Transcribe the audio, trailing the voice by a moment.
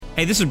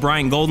Hey, this is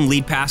Brian Golden,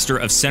 lead pastor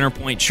of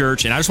Centerpoint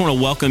Church, and I just want to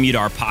welcome you to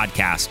our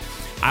podcast.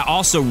 I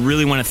also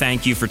really want to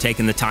thank you for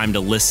taking the time to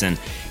listen.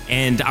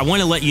 And I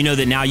want to let you know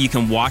that now you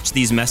can watch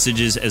these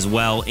messages as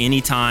well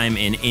anytime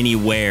and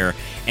anywhere.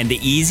 And the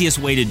easiest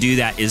way to do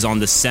that is on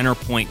the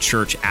Centerpoint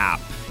Church app.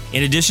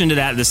 In addition to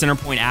that, the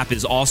Centerpoint app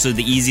is also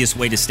the easiest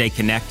way to stay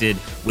connected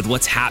with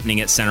what's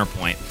happening at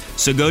Centerpoint.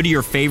 So go to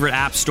your favorite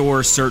app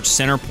store, search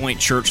Centerpoint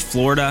Church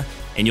Florida,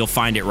 and you'll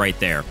find it right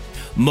there.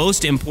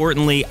 Most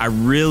importantly, I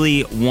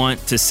really want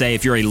to say,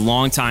 if you're a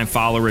longtime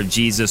follower of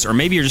Jesus, or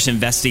maybe you're just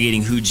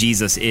investigating who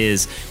Jesus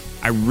is,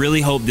 I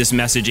really hope this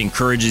message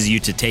encourages you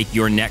to take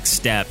your next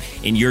step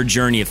in your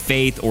journey of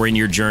faith or in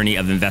your journey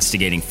of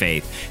investigating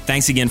faith.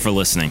 Thanks again for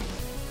listening.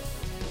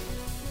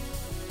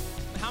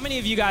 How many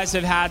of you guys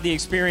have had the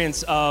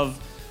experience of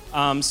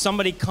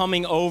somebody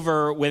coming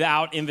over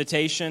without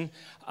invitation?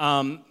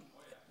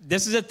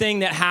 This is a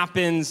thing that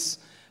happens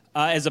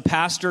as a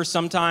pastor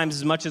sometimes,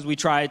 as much as we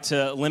try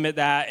to limit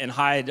that and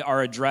hide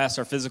our address,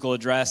 our physical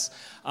address.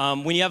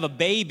 When you have a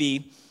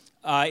baby,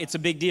 it's a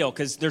big deal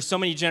because there's so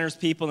many generous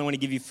people and they want to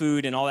give you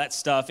food and all that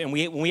stuff. And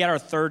when we had our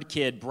third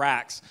kid,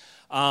 Brax,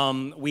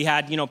 we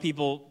had,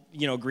 people,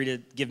 agree to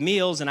give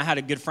meals. And I had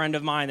a good friend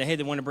of mine that, hey,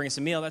 they want to bring us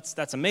a meal.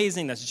 That's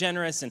amazing. That's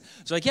generous. And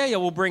so like, yeah,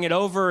 we'll bring it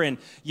over. And,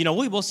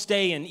 we will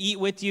stay and eat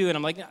with you. And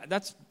I'm like,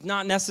 that's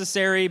not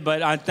necessary,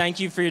 but I thank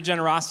you for your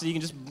generosity. You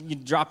can just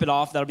drop it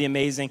off. That'll be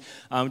amazing.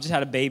 Just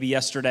had a baby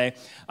yesterday.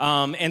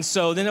 And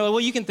so then,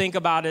 well, you can think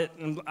about it.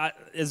 And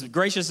as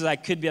gracious as I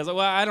could be, I was like,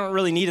 well, I don't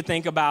really need to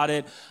think about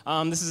it.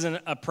 This isn't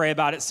a pray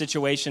about it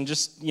situation.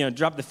 Just,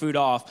 drop the food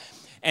off.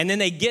 And then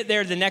they get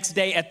there the next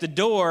day at the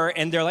door,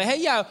 and they're like,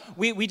 hey, yeah,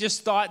 we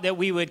just thought that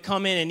we would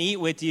come in and eat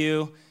with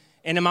you.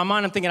 And in my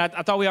mind, I'm thinking, I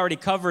thought we already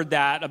covered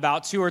that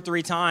about 2 or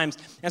 3 times.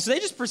 And so they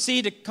just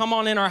proceed to come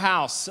on in our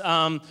house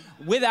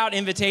without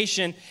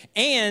invitation.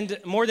 And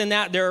more than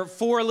that, there are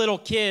 4 little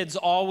kids,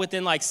 all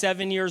within like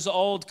 7 years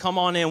old, come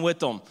on in with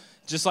them.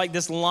 Just like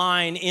this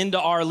line into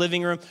our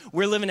living room.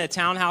 We're living in a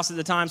townhouse at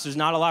the time, so there's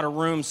not a lot of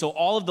room. So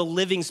all of the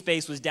living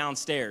space was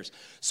downstairs.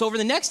 So over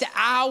the next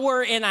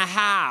hour and a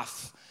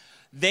half,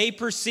 they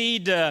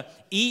proceed to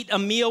eat a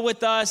meal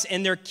with us,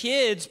 and their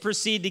kids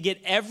proceed to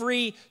get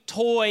every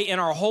toy in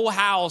our whole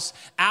house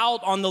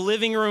out on the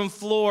living room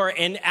floor,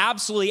 and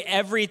absolutely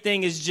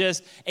everything is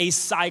just a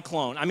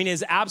cyclone. I mean,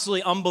 it's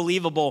absolutely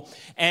unbelievable.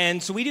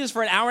 And so we do this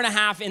for an hour and a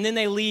half, and then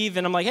they leave,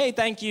 and I'm like, hey,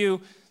 thank you.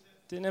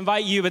 Didn't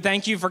invite you, but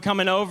thank you for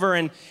coming over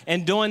and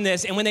doing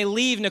this. And when they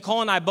leave,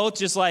 Nicole and I both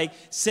just like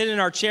sit in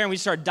our chair and we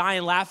start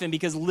dying laughing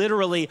because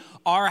literally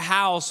our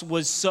house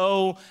was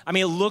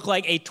it looked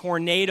like a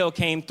tornado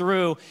came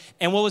through.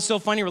 And what was so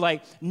funny, we're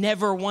like,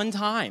 never one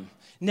time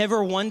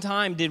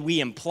did we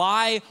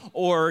imply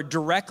or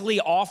directly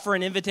offer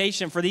an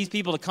invitation for these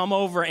people to come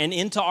over and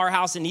into our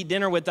house and eat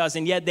dinner with us.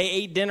 And yet they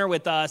ate dinner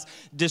with us,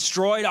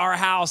 destroyed our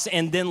house,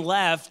 and then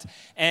left.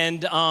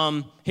 And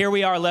here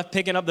we are left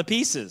picking up the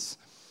pieces.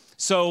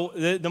 So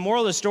the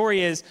moral of the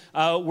story is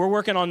we're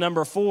working on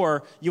number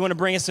 4. You want to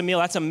bring us a meal?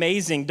 That's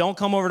amazing. Don't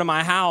come over to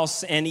my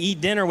house and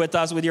eat dinner with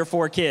us with your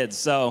 4 kids.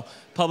 So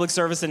public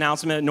service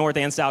announcement at North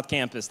and South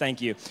Campus.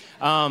 Thank you.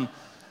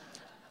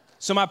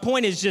 So my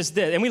point is just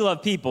this, and we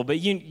love people, but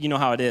you know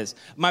how it is.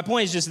 My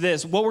point is just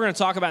this. What we're going to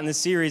talk about in this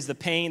series, the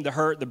pain, the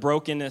hurt, the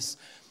brokenness,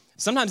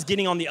 sometimes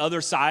getting on the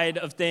other side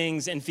of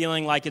things and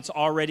feeling like it's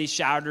already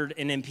shattered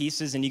and in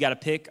pieces and you got to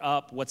pick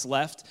up what's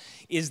left,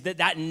 is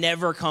that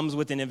never comes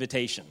with an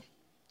invitation.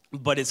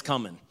 But it's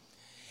coming.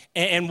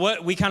 And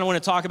what we kind of want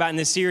to talk about in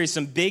this series,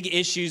 some big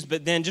issues,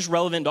 but then just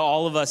relevant to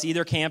all of us,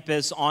 either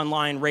campus,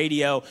 online,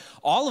 radio,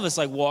 all of us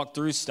like walk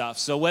through stuff.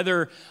 So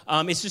whether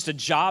it's just a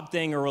job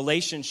thing or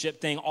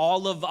relationship thing,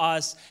 all of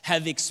us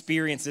have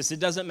experienced this.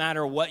 It doesn't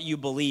matter what you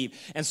believe.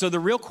 And so the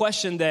real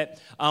question that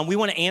we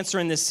want to answer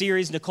in this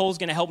series, Nicole's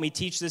going to help me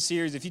teach this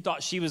series. If you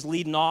thought she was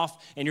leading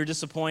off and you're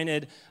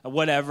disappointed,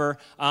 whatever.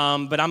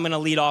 But I'm going to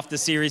lead off the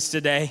series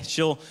today.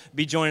 She'll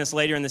be joining us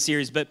later in the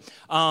series. But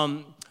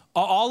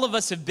all of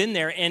us have been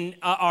there, and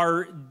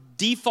our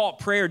default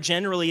prayer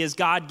generally is,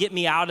 God, get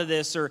me out of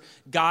this, or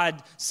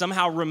God,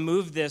 somehow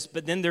remove this.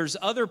 But then there's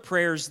other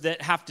prayers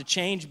that have to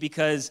change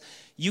because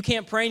you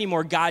can't pray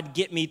anymore, God,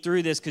 get me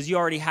through this, because you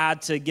already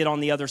had to get on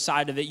the other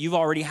side of it. You've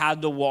already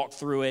had to walk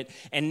through it.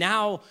 And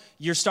now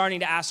you're starting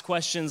to ask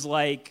questions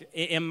like,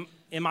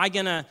 Am I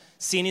going to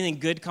see anything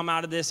good come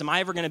out of this? Am I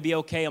ever going to be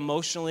okay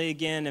emotionally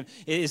again?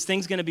 Is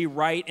things going to be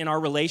right in our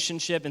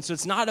relationship? And so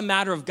it's not a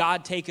matter of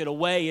God, take it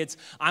away. It's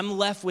I'm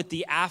left with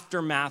the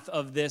aftermath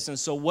of this. And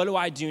so what do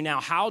I do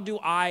now? How do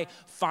I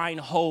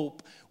find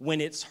hope when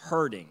it's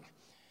hurting?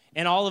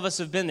 And all of us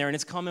have been there, and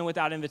it's coming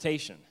without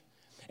invitation.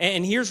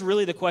 And here's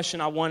really the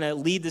question I want to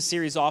lead the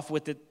series off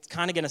with. It's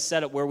kind of going to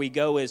set up where we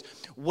go is,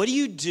 what do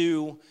you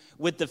do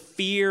with the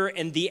fear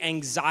and the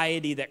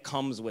anxiety that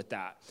comes with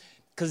that?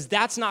 Because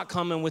that's not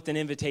coming with an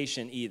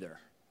invitation either.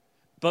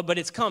 but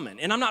it's coming.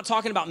 And I'm not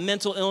talking about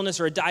mental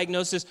illness or a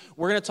diagnosis.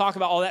 We're going to talk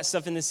about all that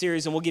stuff in this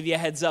series, and we'll give you a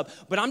heads up.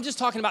 But I'm just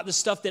talking about the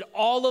stuff that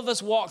all of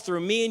us walk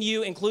through, me and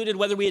you included,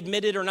 whether we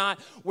admit it or not,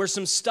 where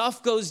some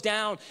stuff goes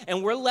down,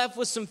 and we're left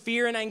with some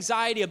fear and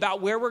anxiety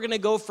about where we're going to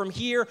go from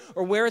here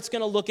or where it's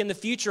going to look in the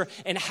future.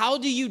 And how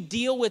do you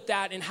deal with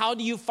that, and how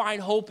do you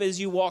find hope as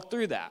you walk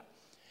through that?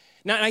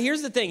 Now,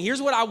 here's the thing.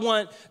 Here's what I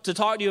want to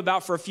talk to you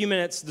about for a few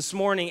minutes this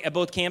morning at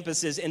both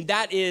campuses, and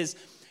that is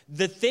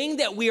the thing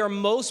that we are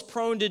most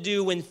prone to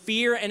do when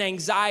fear and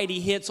anxiety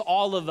hits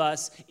all of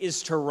us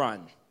is to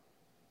run.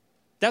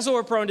 That's what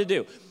we're prone to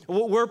do.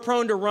 We're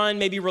prone to run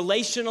maybe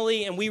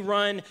relationally, and we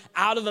run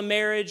out of a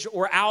marriage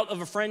or out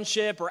of a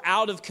friendship or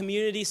out of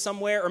community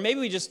somewhere, or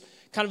maybe we just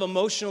kind of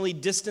emotionally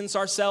distance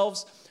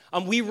ourselves.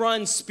 We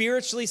run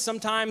spiritually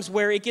sometimes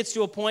where it gets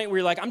to a point where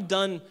you're like, I'm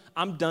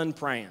done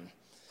praying.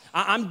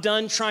 I'm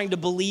done trying to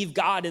believe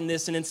God in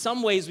this. And in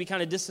some ways, we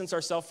kind of distance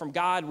ourselves from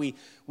God. We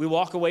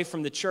walk away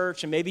from the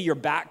church, and maybe you're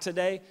back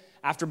today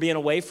after being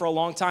away for a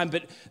long time.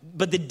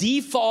 But the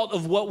default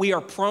of what we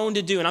are prone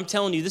to do, and I'm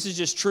telling you, this is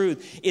just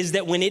truth, is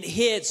that when it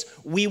hits,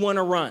 we want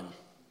to run.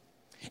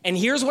 And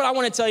here's what I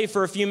want to tell you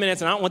for a few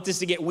minutes, and I don't want this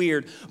to get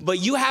weird, but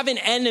you have an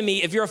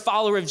enemy, if you're a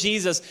follower of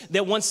Jesus,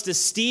 that wants to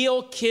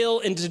steal, kill,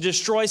 and to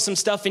destroy some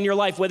stuff in your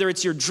life, whether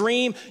it's your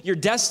dream, your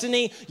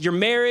destiny, your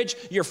marriage,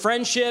 your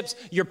friendships,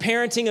 your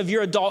parenting of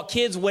your adult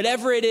kids,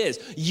 whatever it is.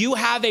 You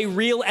have a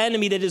real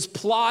enemy that is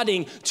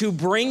plotting to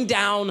bring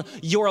down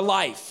your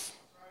life.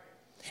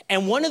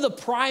 And one of the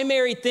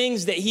primary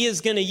things that he is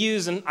going to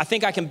use, and I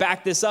think I can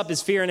back this up,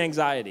 is fear and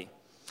anxiety.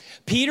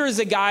 Peter is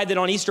a guy that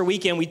on Easter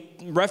weekend, we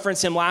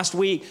referenced him last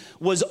week,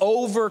 was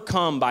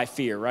overcome by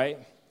fear, right?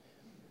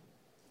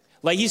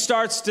 Like he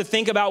starts to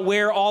think about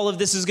where all of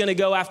this is going to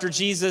go after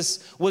Jesus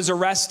was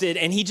arrested,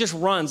 and he just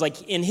runs.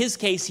 Like in his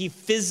case, he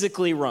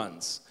physically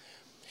runs.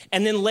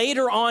 And then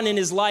later on in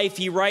his life,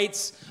 he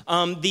writes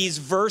these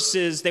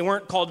verses. They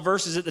weren't called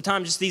verses at the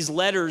time, just these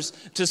letters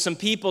to some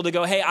people to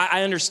go, hey,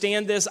 I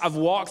understand this. I've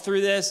walked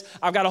through this.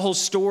 I've got a whole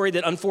story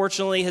that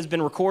unfortunately has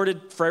been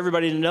recorded for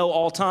everybody to know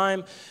all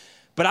time.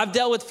 But I've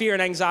dealt with fear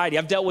and anxiety.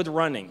 I've dealt with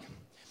running.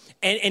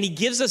 And he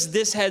gives us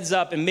this heads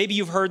up, and maybe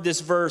you've heard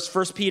this verse,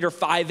 1 Peter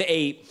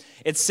 5:8.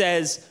 It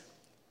says,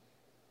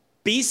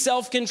 be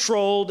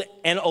self-controlled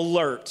and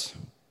alert,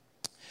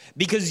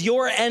 because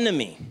your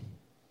enemy,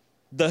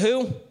 the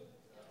who?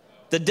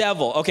 The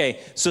devil. Okay,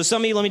 so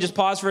some of you, let me just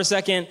pause for a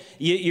second.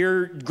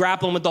 You're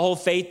grappling with the whole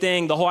faith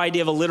thing. The whole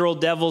idea of a literal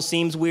devil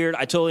seems weird.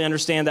 I totally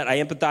understand that.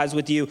 I empathize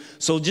with you.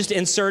 So just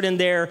insert in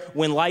there,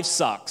 when life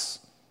sucks.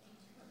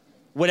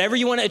 Whatever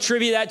you want to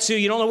attribute that to,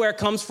 you don't know where it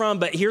comes from,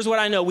 but here's what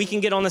I know. We can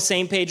get on the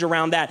same page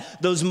around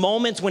that. Those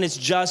moments when it's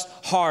just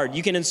hard,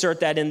 you can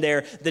insert that in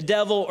there. The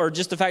devil, or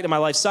just the fact that my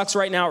life sucks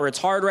right now, or it's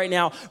hard right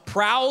now,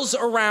 prowls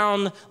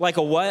around like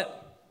a what?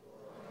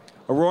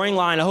 A roaring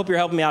lion. I hope you're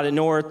helping me out at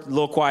north, a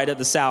little quiet at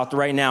the south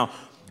right now.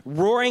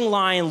 Roaring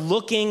lion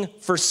looking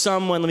for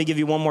someone, let me give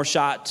you one more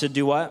shot, to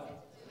do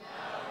what?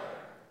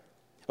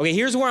 Okay,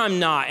 here's where I'm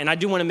not, and I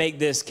do want to make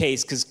this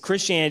case because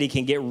Christianity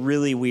can get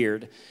really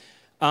weird.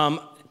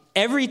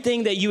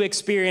 Everything that you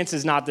experience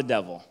is not the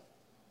devil.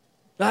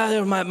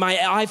 My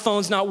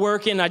iPhone's not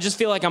working. I just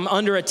feel like I'm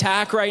under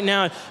attack right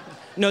now.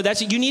 No,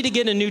 you need to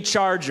get a new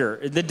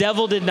charger. The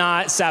devil did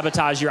not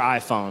sabotage your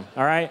iPhone,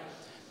 all right?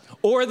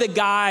 Or the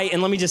guy,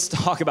 and let me just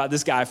talk about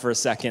this guy for a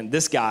second,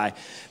 this guy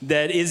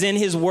that is in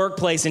his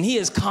workplace and he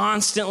is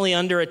constantly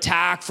under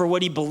attack for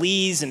what he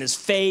believes and his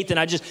faith,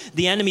 and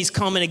the enemy's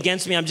coming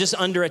against me, I'm just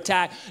under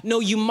attack. No,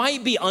 you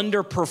might be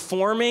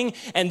underperforming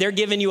and they're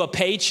giving you a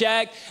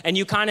paycheck and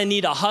you kind of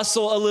need to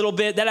hustle a little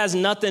bit. That has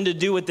nothing to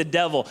do with the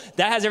devil.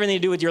 That has everything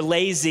to do with you're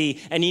lazy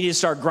and you need to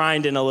start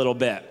grinding a little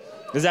bit.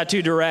 Is that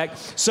too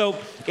direct? So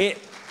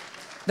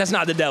that's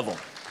not the devil.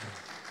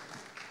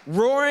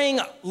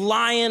 Roaring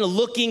lion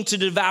looking to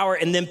devour.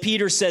 And then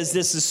Peter says,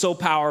 this is so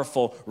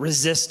powerful.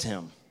 Resist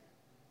him.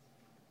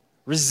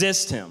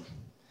 Resist him.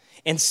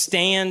 And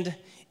stand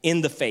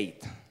in the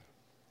faith.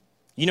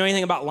 You know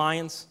anything about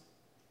lions?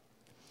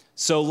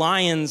 So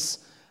lions,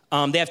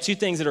 they have two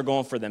things that are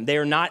going for them. They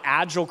are not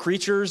agile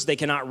creatures. They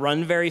cannot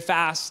run very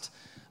fast.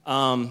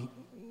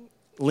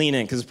 Lean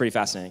in because it's pretty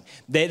fascinating.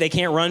 They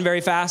can't run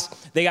very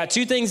fast. They got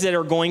two things that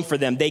are going for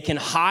them. They can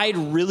hide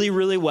really,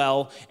 really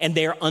well, and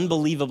they are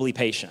unbelievably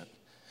patient.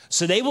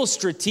 So they will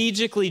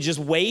strategically just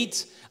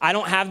wait. I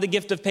don't have the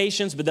gift of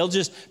patience, but they'll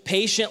just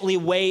patiently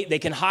wait. They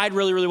can hide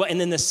really, really well. And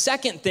then the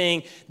second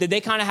thing that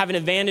they kind of have an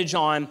advantage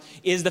on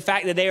is the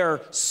fact that they are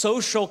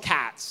social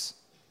cats.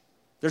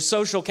 They're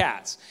social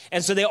cats.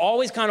 And so they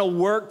always kind of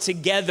work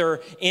together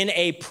in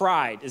a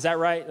pride. Is that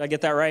right? Did I get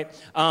that right?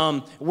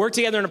 Work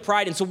together in a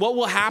pride. And so what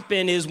will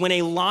happen is when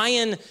a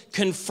lion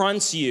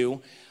confronts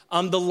you,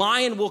 the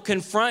lion will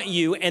confront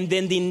you, and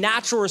then the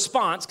natural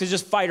response, because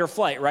just fight or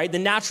flight, right? The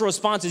natural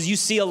response is you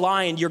see a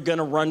lion, you're going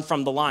to run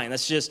from the lion.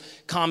 That's just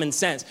common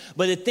sense.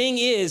 But the thing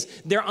is,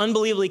 they're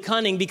unbelievably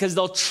cunning because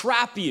they'll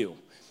trap you.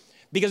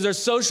 Because they're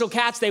social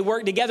cats, they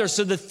work together.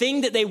 So the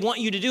thing that they want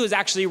you to do is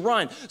actually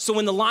run. So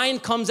when the lion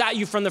comes at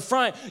you from the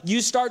front,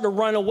 you start to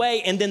run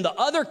away, and then the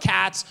other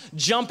cats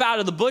jump out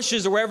of the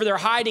bushes or wherever they're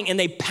hiding, and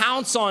they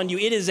pounce on you.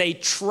 It is a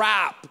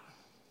trap.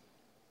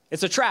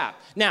 It's a trap.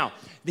 Now,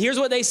 here's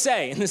what they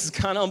say, and this is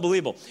kind of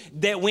unbelievable,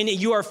 that when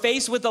you are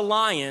faced with a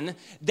lion,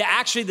 that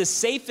actually the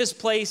safest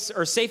place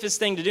or safest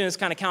thing to do, and it's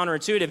kind of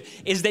counterintuitive,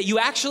 is that you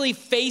actually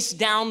face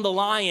down the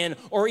lion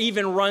or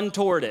even run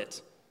toward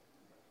it.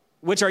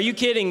 Which, are you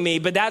kidding me?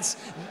 But that's,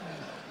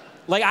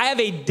 like,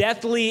 I'm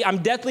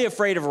deathly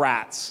afraid of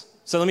rats.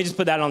 So let me just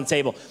put that on the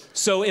table.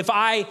 So if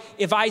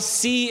I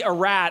see a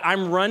rat,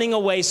 I'm running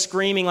away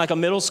screaming like a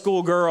middle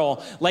school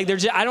girl. Like,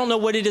 I don't know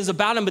what it is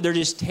about them, but they're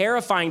just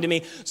terrifying to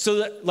me.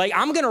 So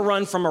I'm going to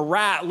run from a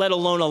rat, let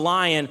alone a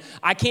lion.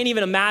 I can't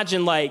even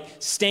imagine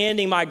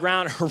standing my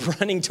ground or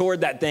running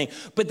toward that thing.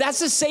 But that's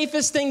the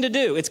safest thing to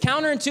do. It's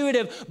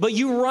counterintuitive, but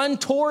you run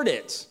toward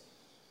it.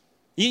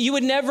 You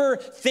would never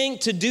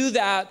think to do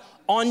that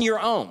on your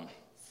own.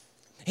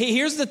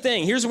 Here's the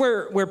thing. Here's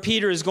where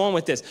Peter is going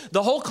with this.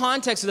 The whole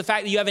context of the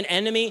fact that you have an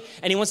enemy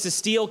and he wants to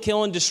steal,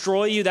 kill, and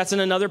destroy you, that's in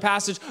another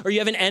passage, or you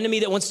have an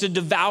enemy that wants to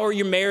devour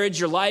your marriage,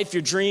 your life,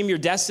 your dream, your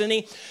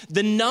destiny.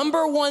 The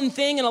number one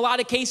thing in a lot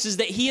of cases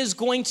that he is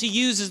going to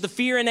use is the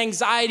fear and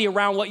anxiety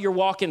around what you're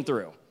walking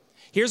through.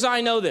 Here's how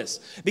I know this.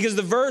 Because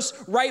the verse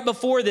right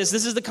before this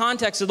is the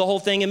context of the whole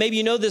thing, and maybe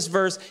you know this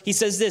verse. He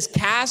says this,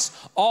 cast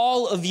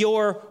all of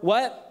your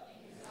what?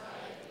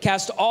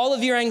 Cast all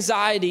of your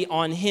anxiety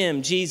on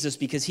him, Jesus,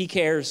 because he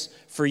cares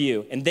for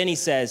you. And then he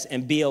says,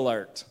 and be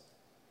alert.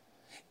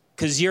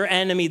 Because your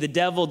enemy, the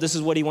devil, this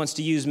is what he wants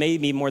to use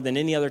maybe more than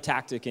any other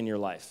tactic in your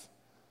life.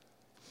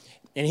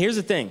 And here's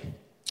the thing.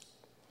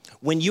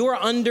 When you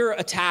are under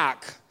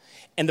attack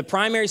and the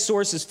primary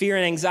source is fear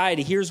and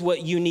anxiety, here's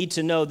what you need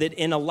to know, that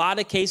in a lot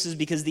of cases,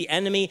 because the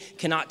enemy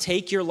cannot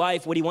take your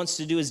life, what he wants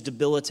to do is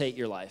debilitate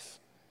your life.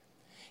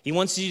 He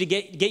wants you to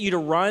get you to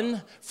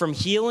run from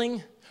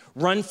healing,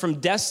 run from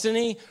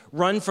destiny,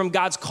 run from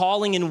God's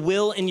calling and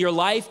will in your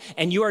life,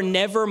 and you are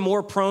never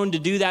more prone to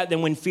do that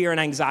than when fear and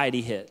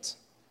anxiety hit.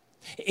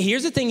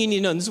 Here's the thing you need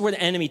to know, and this is where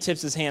the enemy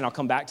tips his hand, I'll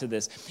come back to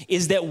this,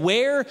 is that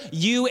where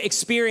you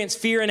experience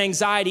fear and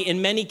anxiety,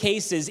 in many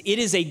cases, it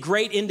is a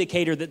great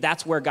indicator that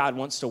that's where God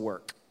wants to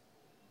work.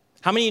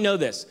 How many of you know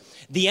this?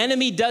 The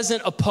enemy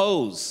doesn't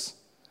oppose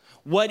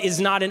what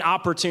is not an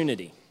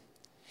opportunity.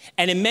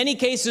 And in many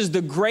cases,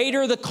 the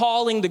greater the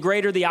calling, the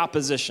greater the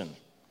opposition.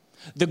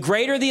 The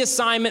greater the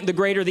assignment, the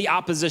greater the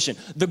opposition.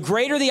 The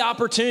greater the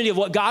opportunity of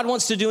what God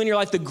wants to do in your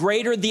life, the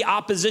greater the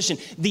opposition.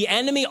 The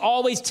enemy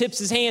always tips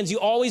his hands. You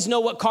always know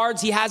what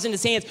cards he has in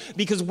his hands,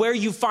 because where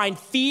you find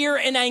fear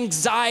and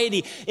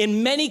anxiety,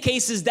 in many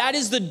cases, that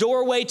is the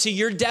doorway to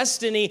your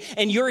destiny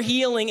and your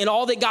healing and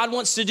all that God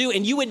wants to do.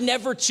 And you would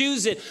never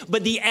choose it,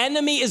 but the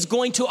enemy is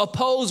going to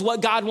oppose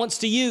what God wants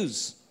to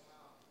use.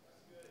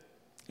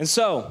 And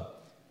so,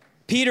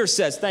 Peter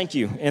says, thank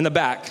you, in the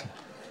back.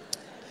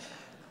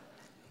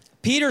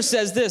 Peter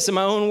says this in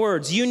my own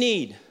words, you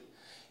need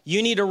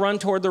to run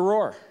toward the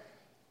roar.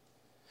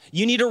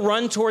 You need to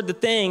run toward the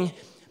thing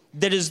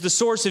that is the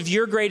source of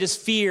your greatest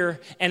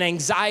fear and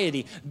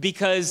anxiety,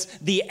 because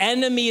the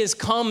enemy is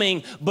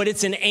coming, but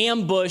it's an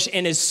ambush.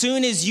 And as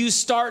soon as you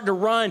start to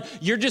run,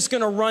 you're just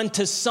going to run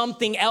to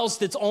something else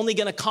that's only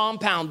going to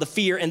compound the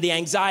fear and the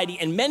anxiety.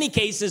 In many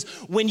cases,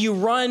 when you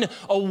run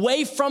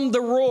away from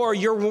the roar,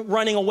 you're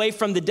running away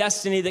from the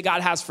destiny that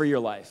God has for your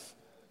life.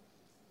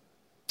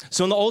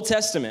 So in the Old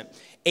Testament,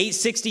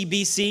 860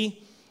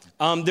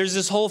 BC, there's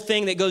this whole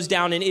thing that goes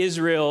down in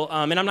Israel,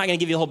 and I'm not going to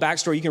give you the whole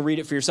backstory. You can read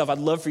it for yourself. I'd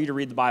love for you to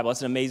read the Bible.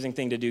 It's an amazing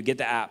thing to do. Get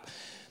the app.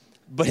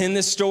 But in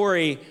this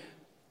story,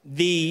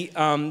 the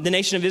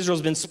nation of Israel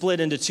has been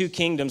split into two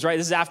kingdoms, right?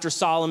 This is after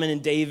Solomon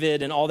and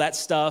David and all that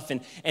stuff.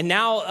 And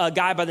now a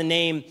guy by the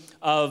name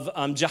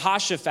of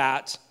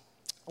Jehoshaphat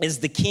is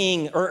the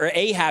king, or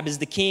Ahab is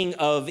the king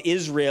of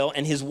Israel,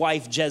 and his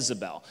wife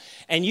Jezebel.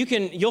 And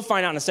you'll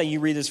find out in a second, you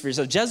read this for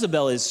yourself.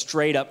 Jezebel is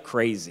straight up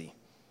crazy.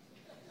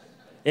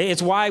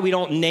 It's why we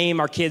don't name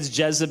our kids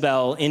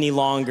Jezebel any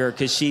longer,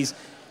 because she's,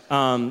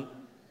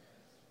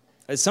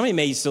 somebody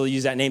may still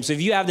use that name. So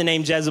if you have the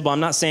name Jezebel, I'm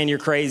not saying you're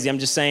crazy. I'm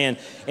just saying,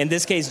 in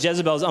this case,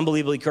 Jezebel is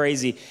unbelievably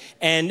crazy.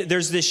 And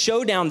there's this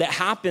showdown that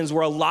happens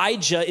where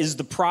Elijah is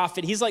the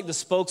prophet. He's like the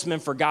spokesman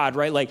for God,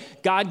 right?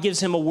 Like God gives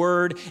him a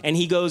word and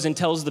he goes and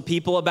tells the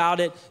people about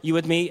it. You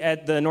with me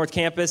at the North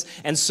Campus?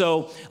 And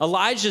so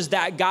Elijah's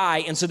that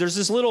guy. And so there's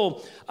this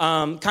little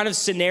kind of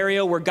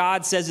scenario where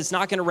God says it's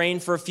not going to rain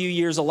for a few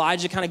years.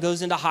 Elijah kind of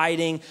goes into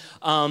hiding.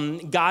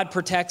 God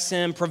protects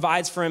him,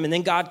 provides for him. And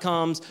then God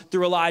comes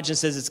through Elijah and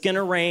says it's going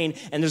to rain,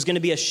 and there's going to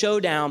be a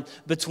showdown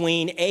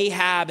between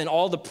Ahab and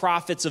all the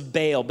prophets of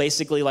Baal,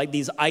 basically like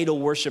these idol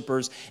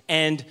worshipers,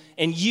 and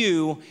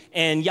you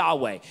and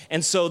Yahweh.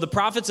 And so the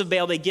prophets of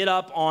Baal, they get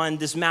up on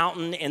this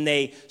mountain and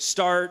they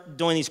start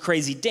doing these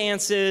crazy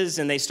dances,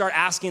 and they start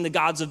asking the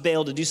gods of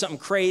Baal to do something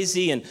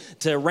crazy and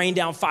to rain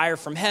down fire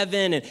from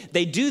heaven. And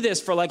they do this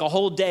for like a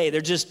whole day.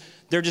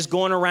 They're just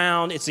going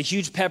around. It's a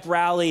huge pep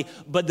rally,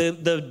 but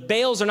the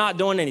Baals are not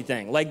doing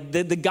anything. Like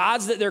the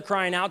gods that they're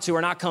crying out to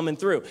are not coming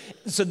through.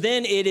 So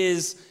then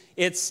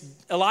it's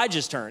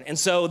Elijah's turn. And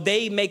so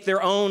they make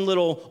their own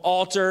little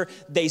altar.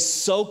 They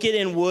soak it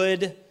in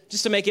wood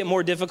just to make it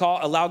more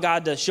difficult, allow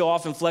God to show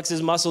off and flex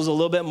his muscles a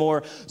little bit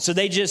more. So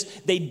they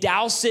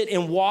douse it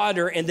in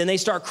water, and then they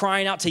start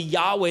crying out to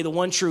Yahweh, the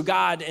one true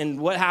God.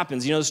 And what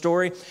happens? You know the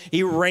story?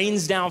 He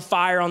rains down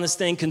fire on this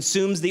thing,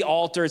 consumes the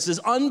altar. It's this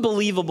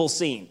unbelievable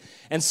scene.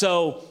 And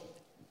so,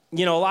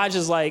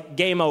 Elijah's like,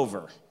 game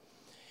over.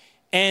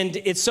 And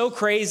it's so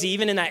crazy,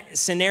 even in that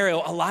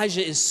scenario,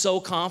 Elijah is so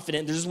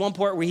confident. There's one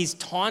part where he's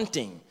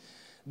taunting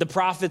the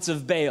prophets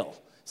of Baal.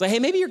 It's like, hey,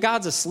 maybe your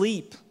God's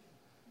asleep.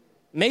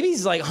 Maybe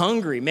he's like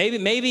hungry.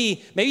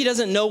 Maybe he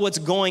doesn't know what's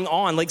going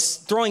on, like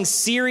throwing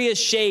serious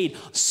shade,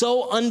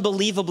 so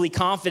unbelievably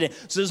confident.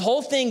 So this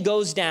whole thing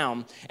goes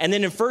down. And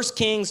then in 1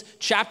 Kings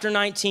chapter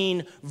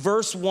 19,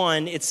 verse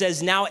 1, it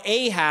says, now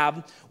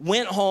Ahab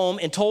went home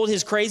and told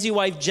his crazy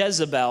wife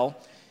Jezebel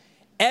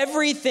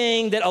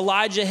everything that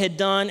Elijah had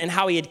done and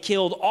how he had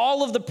killed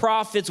all of the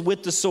prophets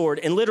with the sword.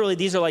 And literally,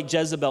 these are like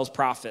Jezebel's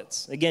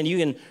prophets. Again, you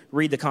can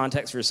read the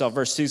context for yourself.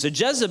 Verse 2. So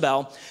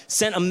Jezebel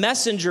sent a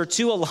messenger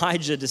to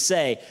Elijah to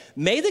say,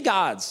 may the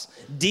gods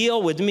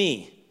deal with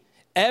me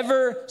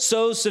ever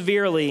so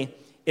severely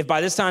if by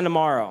this time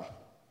tomorrow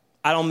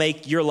I don't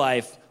make your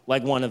life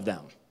like one of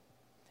them.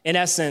 In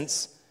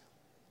essence,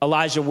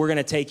 Elijah, we're going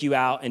to take you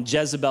out. And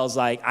Jezebel's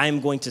like,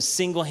 I'm going to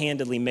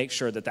single-handedly make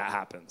sure that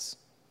happens.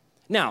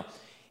 Now,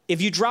 if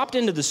you dropped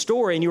into the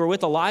story and you were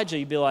with Elijah,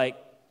 you'd be like,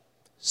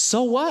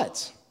 so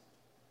what?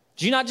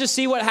 Did you not just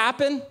see what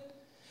happened?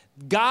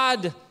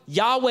 God,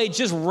 Yahweh,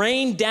 just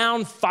rained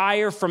down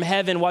fire from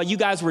heaven while you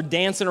guys were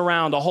dancing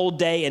around the whole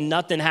day and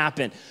nothing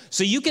happened.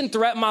 So you can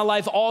threaten my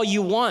life all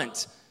you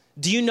want.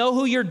 Do you know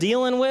who you're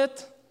dealing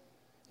with?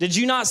 Did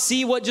you not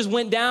see what just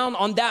went down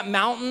on that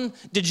mountain?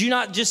 Did you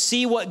not just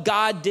see what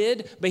God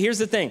did? But here's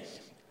the thing.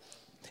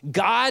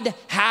 God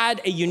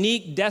had a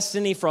unique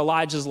destiny for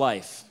Elijah's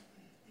life.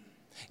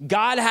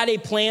 God had a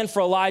plan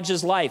for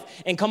Elijah's life.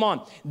 And come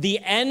on, the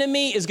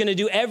enemy is going to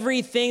do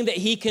everything that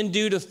he can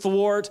do to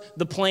thwart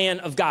the plan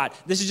of God.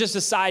 This is just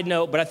a side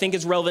note, but I think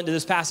it's relevant to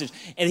this passage.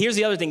 And here's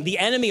the other thing. The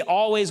enemy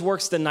always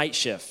works the night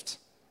shift.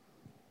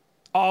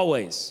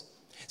 Always.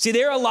 See,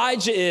 there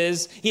Elijah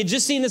is. He had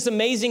just seen this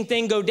amazing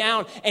thing go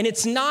down, and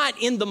it's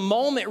not in the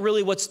moment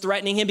really what's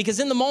threatening him, because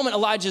in the moment,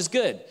 Elijah's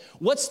good.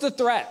 What's the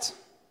threat?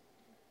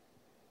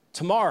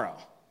 Tomorrow.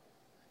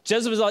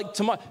 Jezebel's like,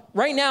 tomorrow.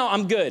 Right now,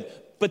 I'm good.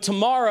 But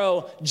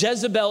tomorrow,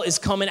 Jezebel is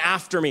coming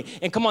after me.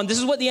 And come on, this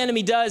is what the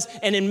enemy does.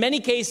 And in many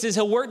cases,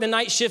 he'll work the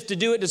night shift to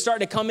do it, to start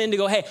to come in to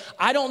go, hey,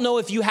 I don't know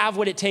if you have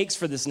what it takes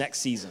for this next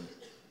season.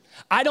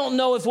 I don't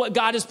know if what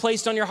God has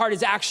placed on your heart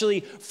is actually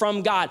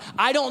from God.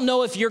 I don't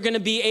know if you're going to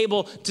be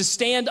able to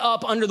stand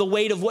up under the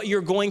weight of what you're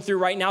going through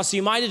right now. So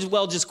you might as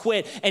well just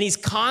quit. And he's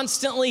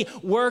constantly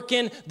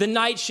working the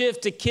night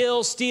shift to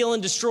kill, steal,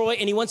 and destroy.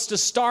 And he wants to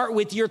start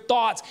with your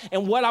thoughts.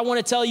 And what I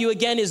want to tell you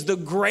again is the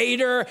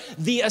greater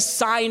the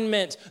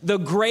assignment, the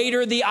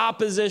greater the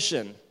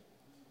opposition.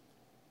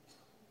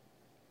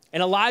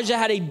 And Elijah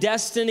had a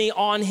destiny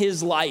on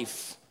his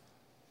life.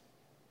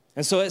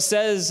 And so it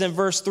says in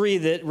verse 3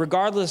 that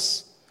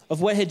regardless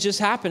of what had just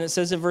happened, it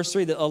says in verse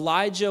 3 that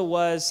Elijah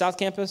was, South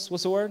Campus,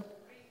 what's the word?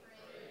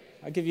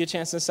 I'll give you a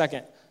chance in a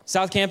second.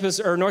 South Campus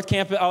or North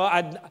Campus,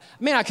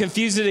 I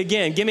confused it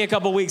again. Give me a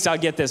couple weeks, I'll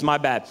get this, my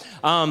bad.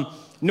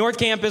 North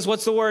Campus,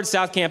 what's the word?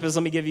 South Campus,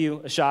 let me give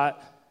you a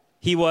shot.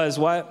 He was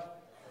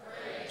what?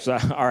 So,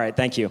 all right,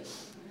 thank you.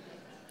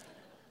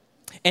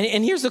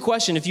 And here's the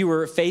question, if you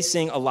were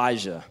facing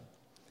Elijah.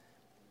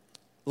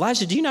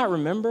 Elijah, do you not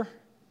remember?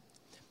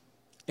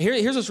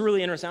 Here's what's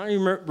really interesting. I don't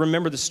even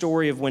remember the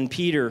story of when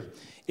Peter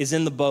is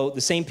in the boat,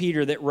 the same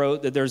Peter that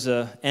wrote that there's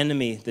an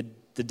enemy,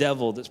 the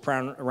devil, that's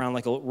prowling around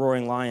like a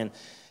roaring lion.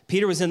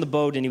 Peter was in the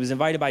boat, and he was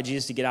invited by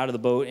Jesus to get out of the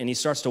boat, and he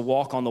starts to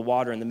walk on the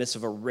water in the midst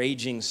of a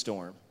raging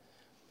storm.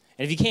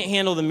 And if you can't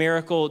handle the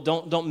miracle,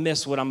 don't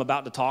miss what I'm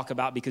about to talk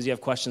about, because you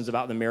have questions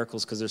about the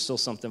miracles, because there's still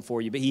something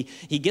for you. But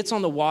he gets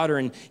on the water,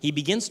 and he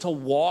begins to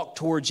walk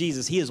toward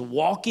Jesus. He is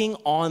walking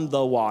on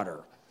the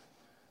water.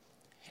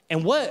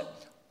 And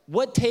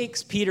what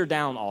takes Peter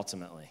down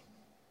ultimately?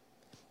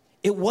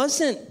 It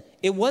wasn't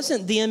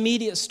the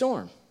immediate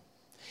storm.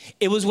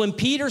 It was when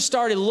Peter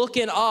started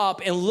looking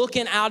up and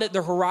looking out at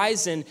the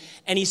horizon,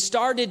 and he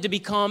started to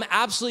become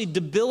absolutely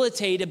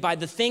debilitated by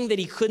the thing that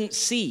he couldn't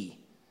see,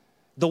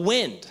 the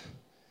wind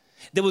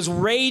that was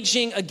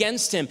raging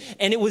against him.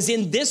 And it was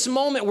in this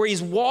moment where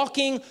he's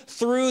walking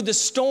through the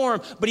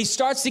storm, but he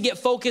starts to get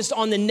focused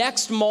on the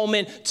next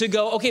moment to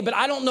go, okay, but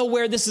I don't know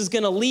where this is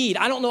going to lead.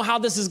 I don't know how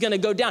this is going to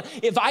go down.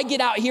 If I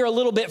get out here a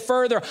little bit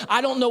further,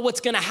 I don't know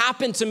what's going to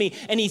happen to me.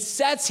 And he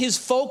sets his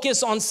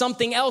focus on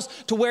something else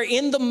to where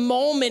in the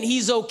moment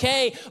he's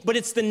okay, but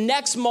it's the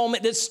next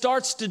moment that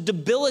starts to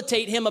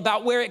debilitate him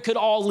about where it could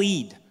all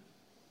lead.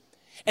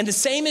 And the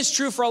same is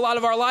true for a lot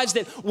of our lives,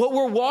 that what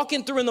we're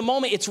walking through in the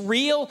moment, it's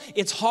real,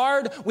 it's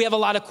hard, we have a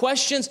lot of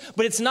questions,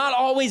 but it's not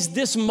always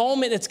this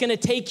moment that's gonna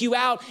take you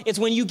out. It's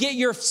when you get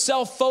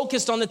yourself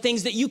focused on the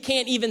things that you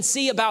can't even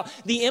see about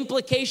the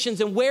implications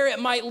and where it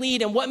might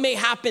lead and what may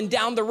happen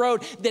down the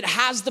road that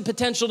has the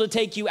potential to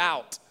take you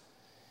out.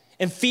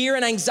 And fear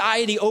and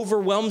anxiety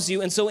overwhelms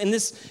you. And so in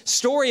this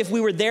story, if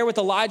we were there with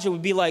Elijah,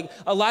 we'd be like,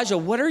 Elijah,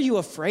 what are you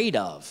afraid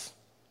of?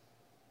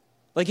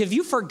 Like, have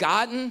you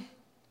forgotten?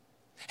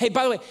 Hey,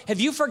 by the way, have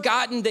you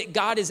forgotten that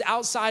God is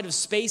outside of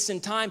space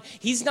and time?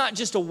 He's not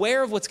just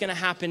aware of what's going to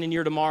happen in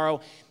your tomorrow.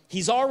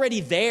 He's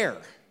already there.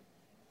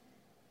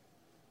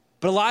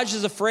 But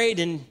Elijah's afraid,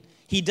 and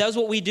he does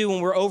what we do when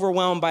we're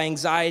overwhelmed by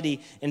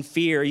anxiety and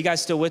fear. Are you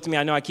guys still with me?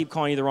 I know I keep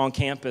calling you the wrong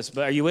campus,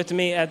 but are you with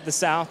me at the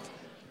South?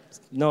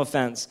 No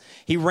offense.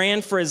 He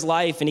ran for his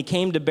life, and he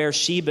came to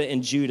Beersheba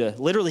in Judah.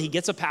 Literally, he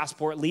gets a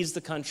passport, leaves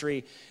the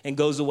country, and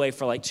goes away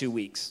for like 2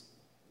 weeks.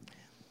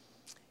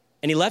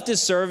 And he left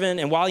his servant,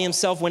 and while he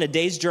himself went a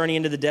day's journey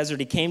into the desert,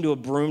 he came to a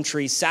broom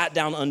tree, sat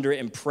down under it,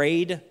 and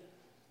prayed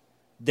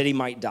that he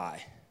might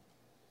die.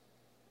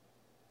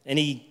 And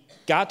he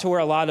got to where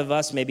a lot of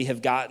us maybe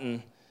have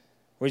gotten,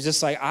 where he's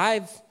just like,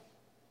 I've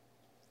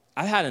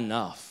had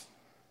enough.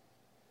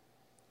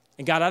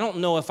 And God, I don't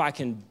know if I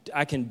can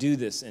do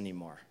this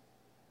anymore.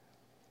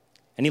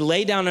 And he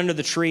lay down under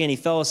the tree, and he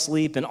fell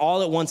asleep, and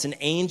all at once an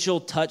angel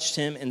touched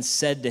him and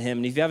said to him,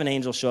 and if you have an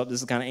angel show up, this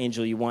is the kind of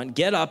angel you want,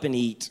 get up and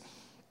eat.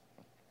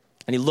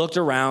 And he looked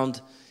around,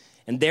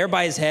 and there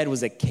by his head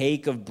was a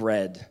cake of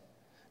bread,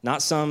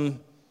 not some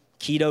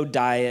keto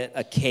diet,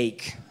 a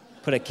cake.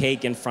 Put a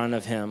cake in front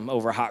of him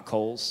over hot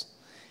coals,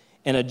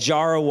 and a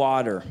jar of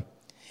water.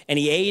 And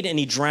he ate and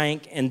he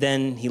drank, and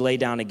then he lay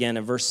down again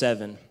in verse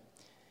 7.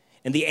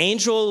 And the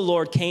angel of the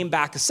Lord came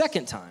back a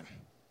second time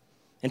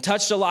and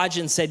touched Elijah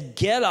and said,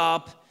 get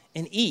up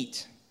and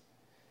eat,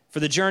 for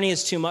the journey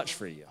is too much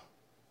for you.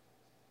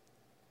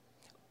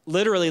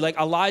 Literally, like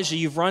Elijah,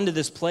 you've run to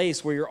this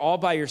place where you're all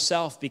by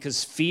yourself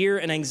because fear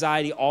and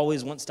anxiety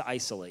always wants to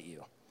isolate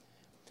you.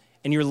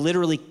 And you're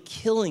literally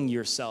killing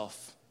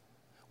yourself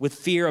with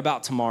fear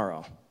about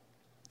tomorrow.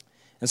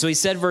 And so he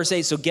said, verse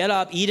 8, so get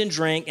up, eat and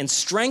drink, and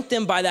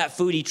strengthened by that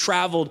food, he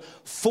traveled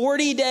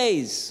 40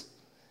 days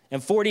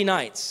and 40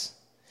 nights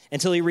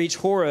until he reached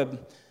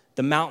Horeb,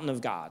 the mountain of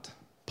God.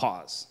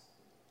 Pause.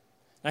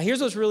 Now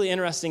here's what's really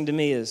interesting to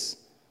me is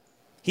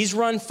he's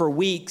run for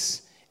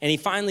weeks, and he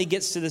finally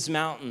gets to this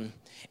mountain.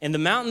 And the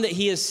mountain that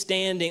he is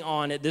standing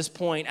on at this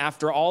point,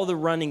 after all the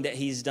running that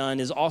he's done,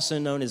 is also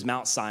known as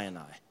Mount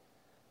Sinai.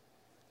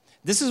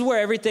 This is where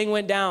everything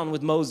went down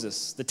with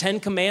Moses. The 10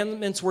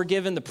 Commandments were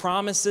given, the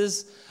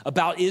promises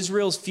about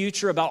Israel's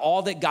future, about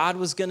all that God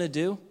was going to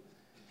do.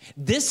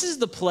 This is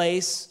the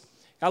place,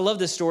 I love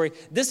this story,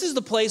 this is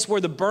the place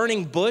where the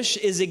burning bush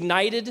is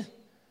ignited.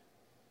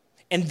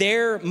 And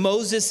there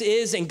Moses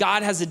is, and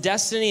God has a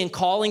destiny and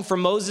calling for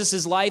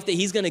Moses' life that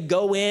he's going to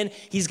go in,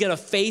 he's going to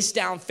face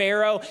down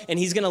Pharaoh, and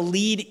he's going to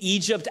lead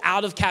Egypt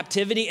out of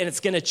captivity, and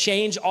it's going to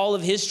change all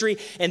of history.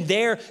 And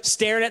there,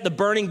 staring at the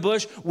burning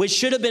bush, which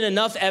should have been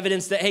enough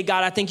evidence that, hey,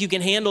 God, I think you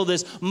can handle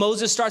this,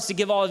 Moses starts to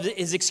give all of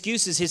his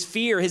excuses, his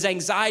fear, his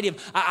anxiety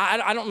of,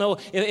 I don't know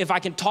if I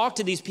can talk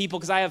to these people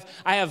because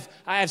I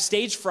have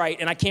stage fright,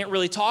 and I can't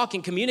really talk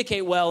and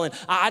communicate well, and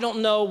I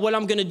don't know what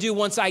I'm going to do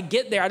once I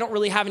get there. I don't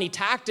really have any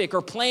tactic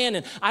or plan,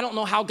 and I don't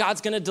know how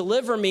God's going to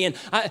deliver me,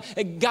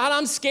 and God,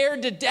 I'm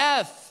scared to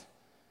death.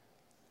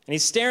 And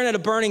he's staring at a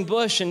burning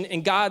bush,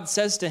 and God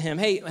says to him,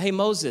 hey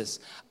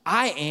Moses,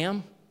 I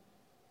am.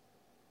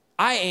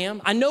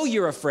 I know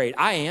you're afraid.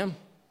 I am.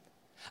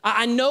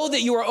 I know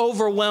that you are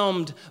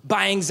overwhelmed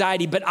by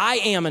anxiety, but I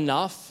am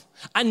enough.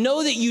 I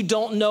know that you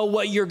don't know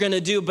what you're going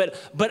to do, but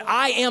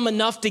I am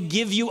enough to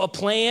give you a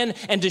plan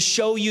and to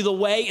show you the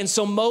way. And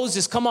so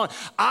Moses, come on,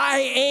 I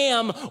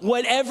am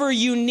whatever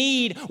you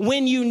need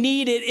when you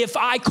need it if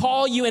I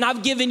call you, and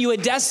I've given you a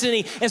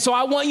destiny. And so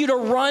I want you to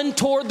run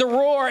toward the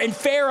roar, and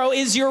Pharaoh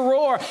is your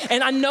roar.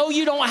 And I know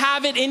you don't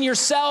have it in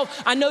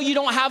yourself. I know you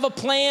don't have a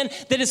plan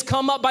that has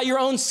come up by your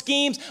own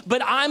schemes,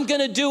 but I'm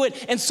going to do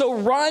it. And so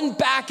run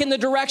back in the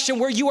direction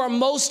where you are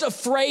most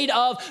afraid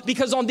of,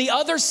 because on the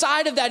other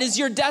side of that is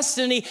your destiny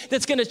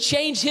that's going to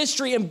change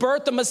history and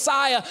birth the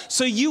Messiah.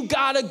 So you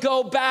got to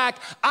go back.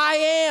 I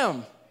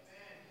am.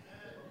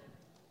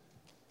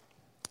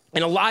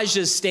 And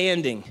Elijah is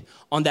standing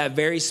on that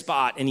very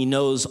spot, and he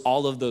knows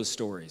all of those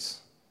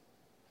stories.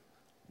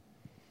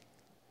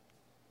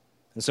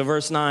 And so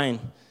verse 9,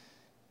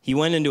 he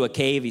went into a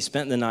cave, he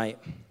spent the night,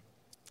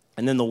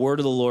 and then the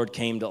word of the Lord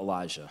came to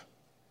Elijah.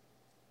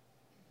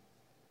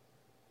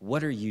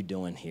 What are you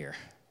doing here,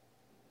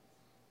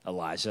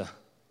 Elijah?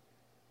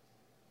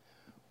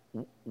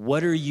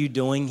 What are you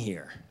doing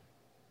here,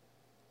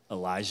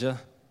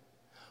 Elijah?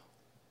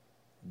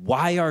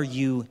 Why are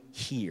you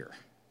here?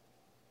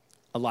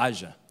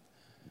 Elijah,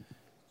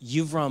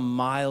 you've run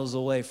miles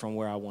away from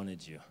where I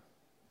wanted you.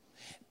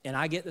 And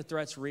I get the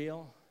threat's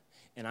real,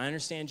 and I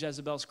understand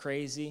Jezebel's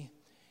crazy,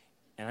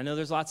 and I know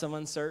there's lots of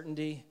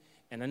uncertainty,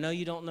 and I know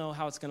you don't know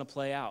how it's going to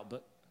play out,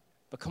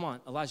 but But come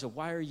on, Elijah,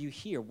 why are you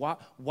here?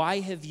 Why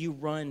have you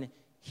run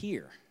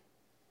here?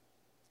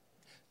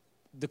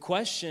 The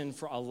question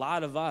for a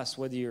lot of us,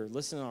 whether you're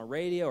listening on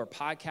radio or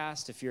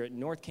podcast, if you're at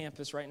North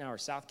Campus right now or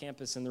South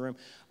Campus in the room,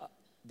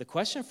 the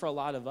question for a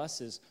lot of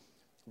us is,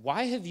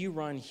 why have you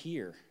run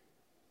here?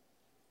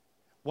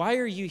 Why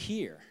are you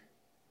here?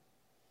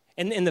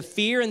 And the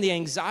fear and the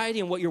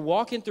anxiety and what you're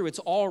walking through, it's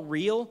all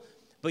real,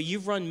 but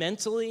you've run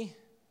mentally.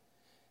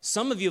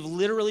 Some of you have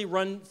literally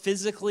run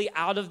physically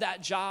out of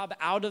that job,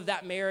 out of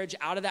that marriage,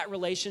 out of that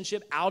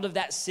relationship, out of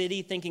that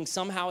city, thinking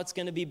somehow it's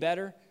going to be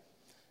better.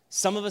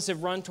 Some of us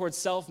have run towards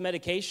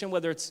self-medication,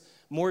 whether it's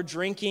more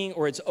drinking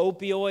or it's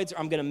opioids, or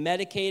I'm going to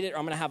medicate it, or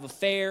I'm going to have an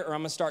affair, or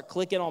I'm going to start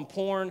clicking on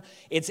porn.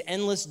 It's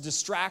endless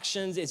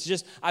distractions. It's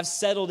just I've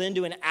settled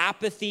into an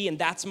apathy, and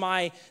that's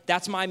my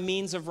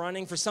means of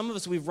running. For some of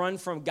us, we've run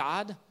from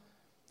God.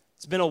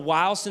 It's been a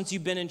while since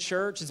you've been in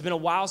church. It's been a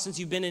while since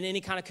you've been in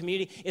any kind of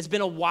community. It's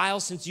been a while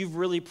since you've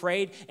really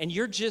prayed, and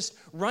you're just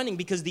running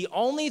because the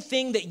only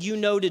thing that you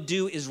know to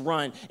do is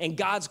run. And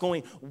God's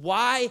going,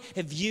 why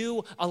have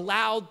you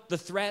allowed the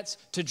threats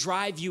to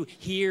drive you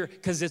here?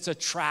 Because it's a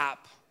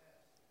trap.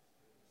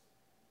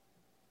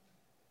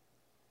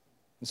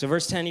 And so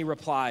verse 10, he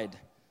replied,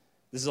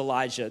 this is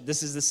Elijah.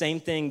 This is the same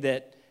thing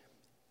that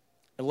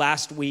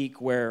last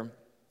week where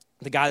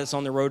the guy that's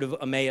on the road of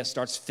Emmaus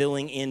starts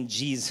filling in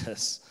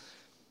Jesus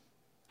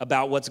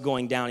about what's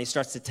going down. He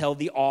starts to tell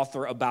the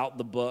author about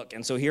the book.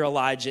 And so here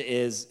Elijah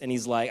is, and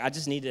he's like, I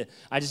just need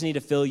to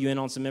fill you in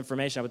on some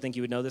information. I would think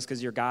you would know this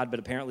because you're God, but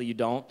apparently you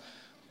don't.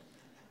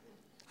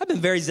 I've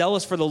been very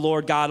zealous for the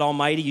Lord God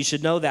Almighty. You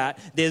should know that.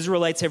 The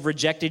Israelites have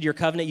rejected your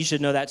covenant. You should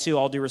know that too,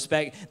 all due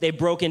respect. They've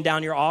broken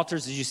down your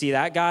altars. Did you see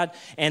that, God?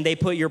 And they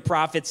put your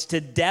prophets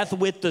to death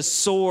with the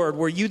sword.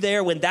 Were you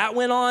there when that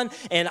went on?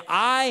 And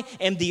I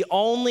am the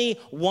only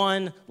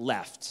one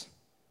left.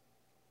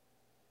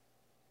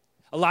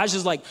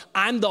 Elijah's like,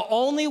 I'm the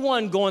only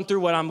one going through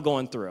what I'm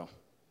going through.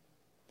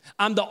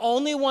 I'm the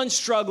only one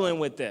struggling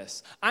with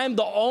this. I'm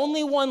the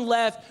only one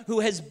left who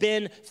has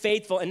been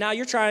faithful. And now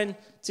you're trying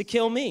to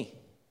kill me.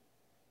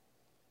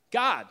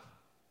 God,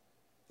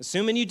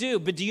 assuming you do,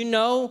 but do you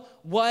know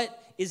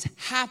what is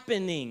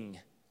happening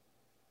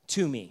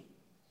to me?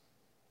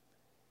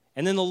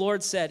 And then the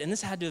Lord said, and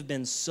this had to have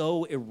been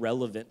so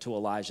irrelevant to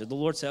Elijah. The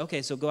Lord said,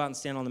 okay, so go out and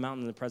stand on the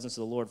mountain in the presence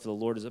of the Lord, for the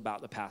Lord is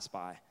about to pass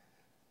by.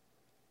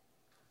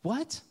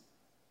 What?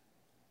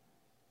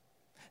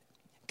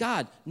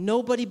 God,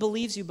 nobody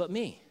believes you but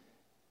me.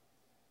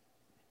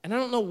 And I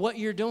don't know what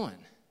you're doing.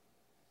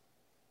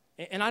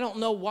 And I don't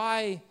know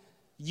why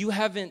you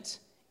haven't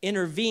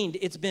intervened.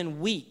 It's been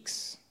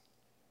weeks.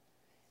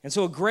 And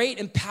so a great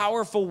and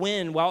powerful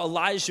wind, while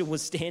Elijah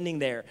was standing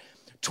there,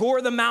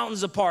 tore the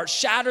mountains apart,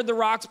 shattered the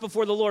rocks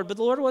before the Lord. But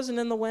the Lord wasn't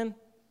in the wind.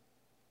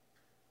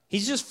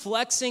 He's just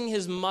flexing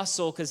his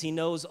muscle because he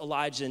knows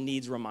Elijah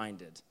needs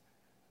reminded.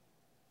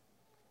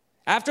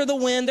 After the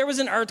wind, there was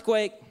an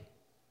earthquake.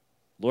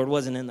 Lord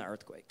wasn't in the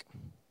earthquake.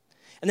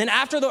 And then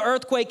after the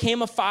earthquake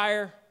came a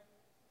fire.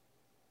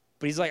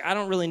 But he's like, I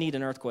don't really need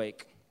an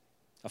earthquake,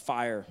 a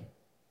fire,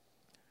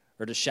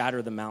 or to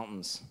shatter the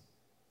mountains.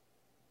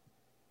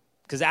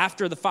 Because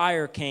after the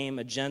fire came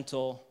a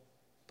gentle,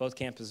 both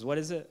campuses, what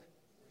is it?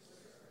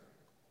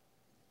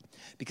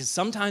 Because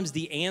sometimes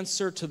the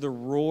answer to the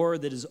roar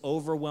that is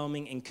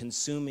overwhelming and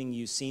consuming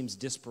you seems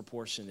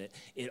disproportionate.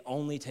 It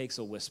only takes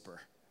a whisper.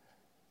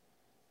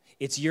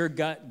 It's your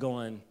gut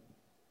going,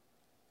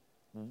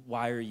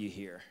 why are you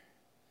here?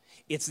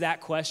 It's that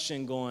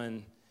question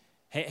going,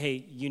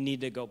 hey, you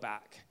need to go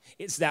back.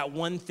 It's that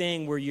one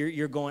thing where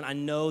you're going, I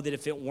know that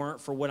if it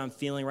weren't for what I'm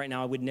feeling right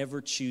now, I would never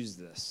choose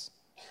this.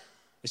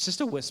 It's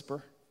just a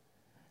whisper.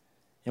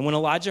 And when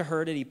Elijah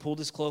heard it, he pulled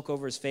his cloak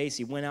over his face.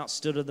 He went out,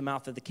 stood at the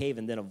mouth of the cave,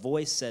 and then a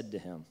voice said to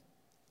him,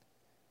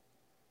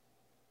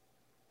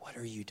 what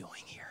are you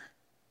doing here,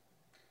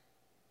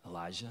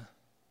 Elijah?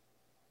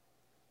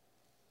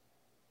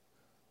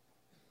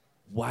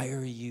 Why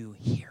are you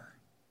here?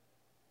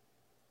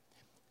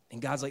 And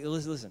God's like,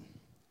 listen,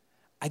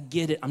 I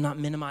get it. I'm not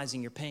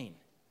minimizing your pain.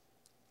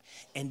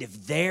 And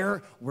if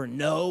there were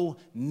no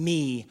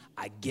me,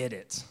 I get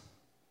it.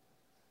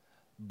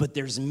 But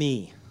there's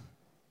me.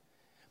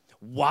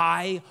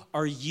 Why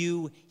are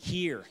you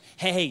here?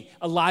 Hey,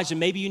 Elijah,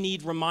 maybe you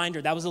need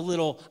reminder. That was a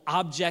little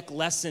object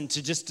lesson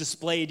to just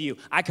display to you.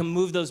 I can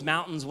move those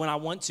mountains when I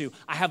want to.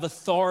 I have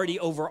authority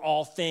over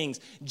all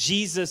things.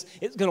 Jesus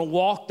is going to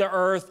walk the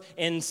earth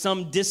in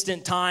some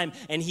distant time,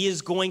 and he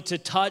is going to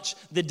touch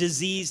the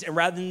disease. And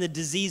rather than the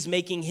disease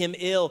making him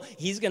ill,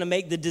 he's going to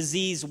make the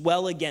disease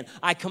well again.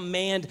 I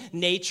command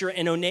nature,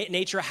 and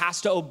nature has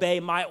to obey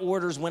my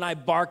orders when I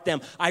bark them.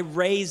 I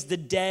raise the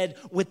dead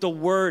with the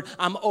word.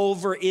 I'm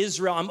over Israel.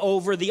 I'm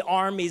over the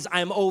armies.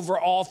 I'm over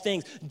all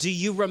things. Do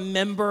you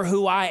remember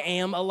who I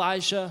am,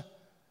 Elijah?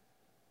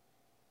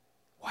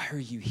 Why are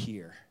you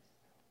here?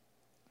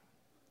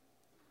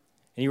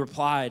 And he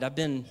replied, I'm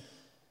going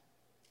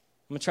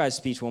to try his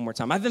speech one more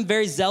time. I've been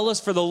very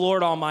zealous for the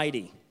Lord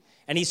Almighty.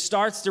 And he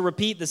starts to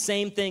repeat the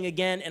same thing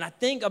again. And I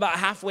think about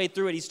halfway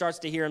through it, he starts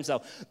to hear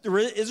himself.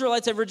 The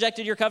Israelites have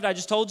rejected your covenant. I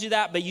just told you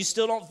that, but you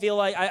still don't feel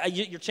like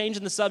you're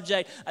changing the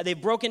subject.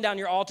 They've broken down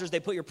your altars. They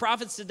put your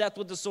prophets to death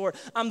with the sword.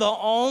 I'm the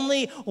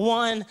only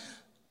one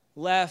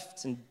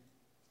left. And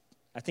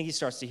I think he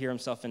starts to hear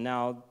himself, and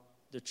now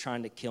they're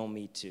trying to kill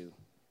me too.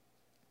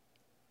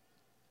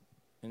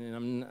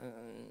 And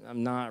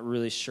I'm not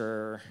really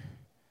sure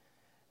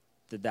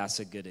that that's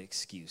a good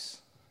excuse.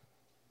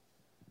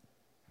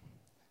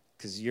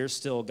 Because you're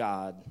still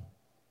God,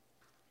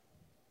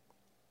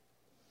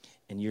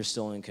 and you're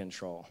still in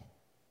control.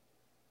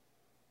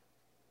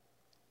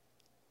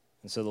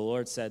 And so the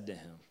Lord said to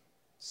him,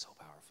 so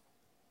powerful,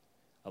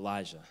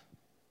 Elijah,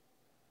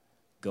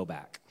 go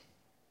back.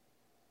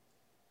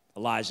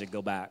 Elijah,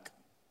 go back.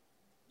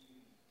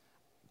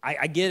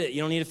 I get it.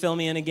 You don't need to fill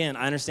me in again.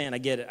 I understand. I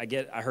get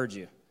it. I heard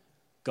you.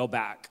 Go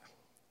back.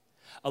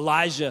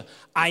 Elijah,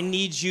 I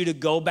need you to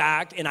go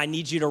back, and I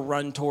need you to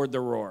run toward the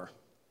roar.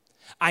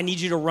 I need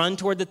you to run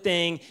toward the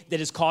thing that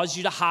has caused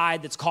you to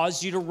hide, that's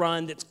caused you to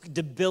run, that's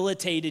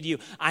debilitated you.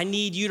 I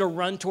need you to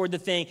run toward the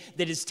thing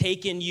that has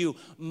taken you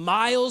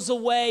miles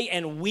away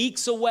and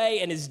weeks away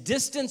and has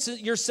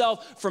distanced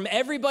yourself from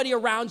everybody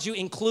around you,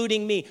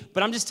 including me.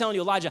 But I'm just telling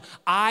you, Elijah,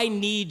 I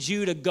need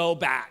you to go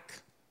back.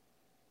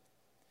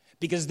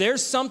 Because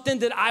there's something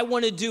that I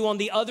want to do on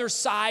the other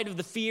side of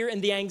the fear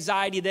and the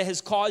anxiety that has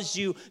caused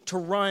you to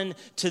run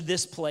to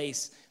this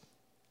place.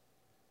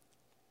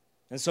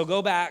 And so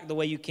go back the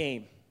way you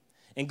came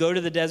and go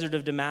to the desert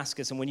of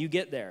Damascus. And when you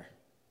get there,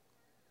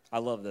 I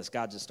love this.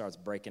 God just starts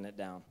breaking it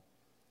down.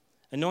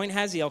 Anoint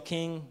Hazael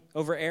king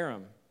over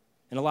Aram.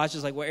 And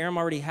Elijah's like, well, Aram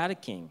already had a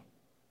king.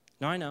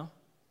 No, I know.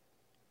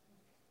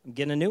 I'm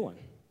getting a new one.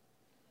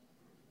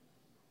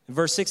 In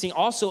verse 16,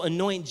 also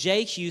anoint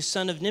Jehu,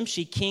 son of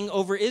Nimshi, king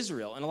over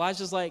Israel. And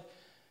Elijah's like,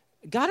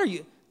 God, are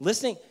you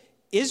listening?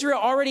 Israel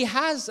already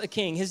has a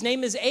king. His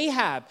name is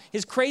Ahab.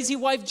 His crazy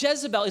wife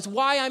Jezebel is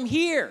why I'm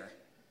here.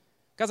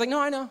 God's like,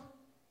 no, I know.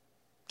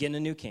 Getting a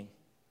new king.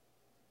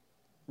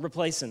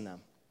 Replacing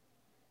them.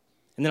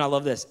 And then I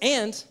love this.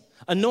 And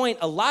anoint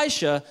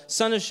Elisha,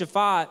 son of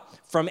Shaphat,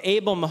 from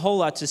Abel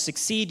Meholah to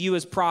succeed you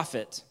as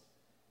prophet.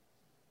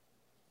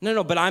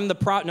 No, but I'm the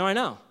prophet. No, I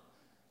know.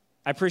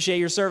 I appreciate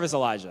your service,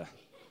 Elijah.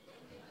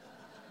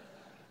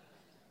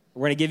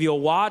 We're going to give you a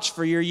watch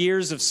for your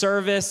years of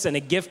service and a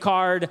gift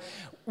card.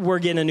 We're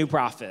getting a new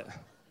prophet.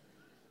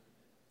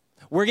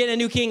 We're getting a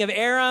new king of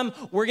Aram.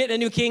 We're getting a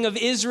new king of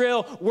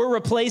Israel. We're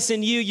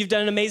replacing you. You've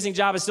done an amazing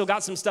job. I still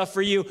got some stuff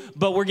for you,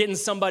 but we're getting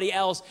somebody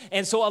else.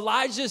 And so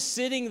Elijah's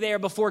sitting there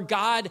before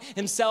God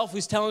himself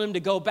who's telling him to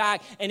go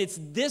back. And it's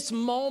this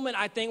moment,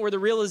 I think, where the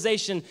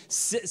realization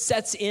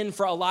sets in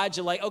for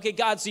Elijah. Like, okay,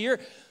 God, so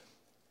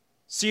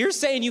you're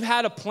saying you've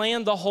had a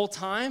plan the whole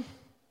time?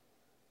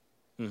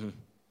 Mm-hmm.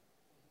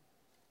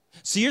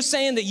 So you're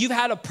saying that you've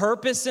had a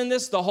purpose in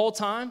this the whole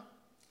time?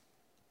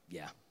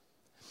 Yeah.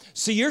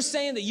 So you're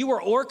saying that you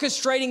were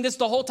orchestrating this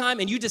the whole time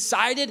and you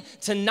decided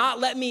to not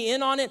let me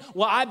in on it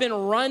while I've been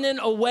running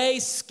away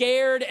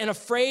scared and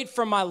afraid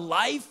for my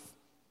life?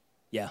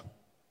 Yeah.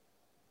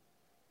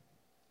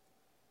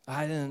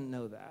 I didn't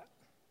know that.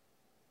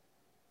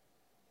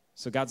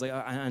 So God's like,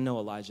 I know,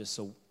 Elijah,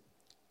 so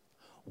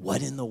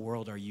what in the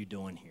world are you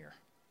doing here?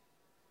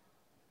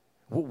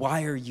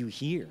 Why are you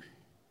here?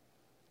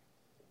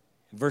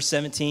 Verse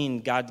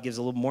 17, God gives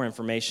a little more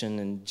information,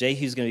 and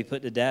Jehu's going to be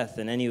put to death,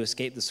 and any who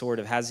escape the sword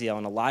of Hazael,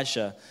 and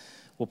Elisha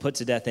will put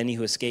to death any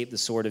who escape the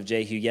sword of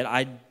Jehu. Yet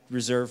I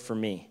reserve for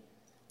me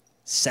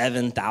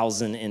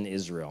 7,000 in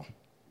Israel.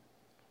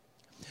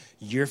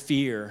 Your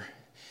fear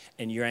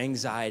and your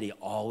anxiety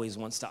always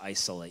wants to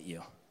isolate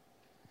you.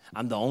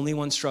 I'm the only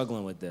one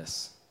struggling with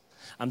this.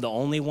 I'm the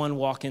only one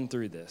walking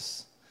through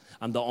this.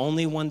 I'm the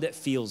only one that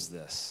feels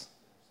this.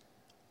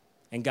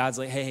 And God's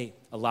like, hey,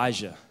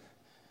 Elijah,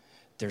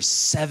 there's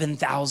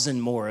 7,000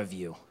 more of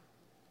you.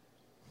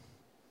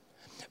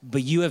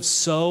 But you have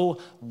so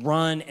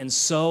run and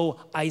so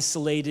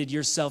isolated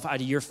yourself out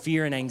of your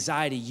fear and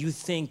anxiety, you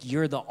think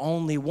you're the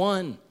only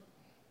one.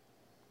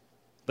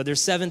 But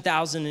there's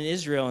 7,000 in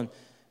Israel, and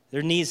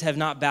their knees have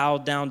not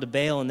bowed down to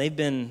Baal, and they've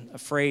been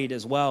afraid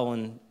as well,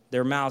 and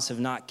their mouths have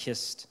not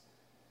kissed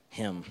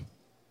him.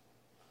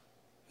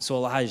 So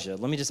Elijah,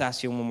 let me just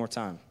ask you one more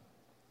time.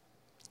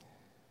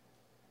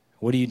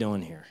 What are you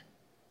doing here?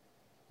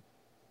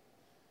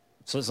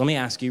 So let me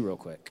ask you real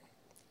quick.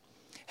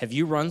 Have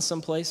you run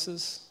some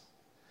places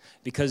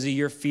because of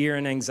your fear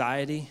and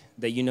anxiety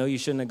that you know you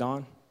shouldn't have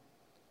gone?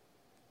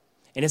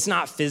 And it's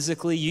not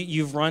physically.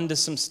 You've run to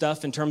some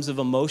stuff in terms of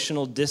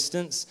emotional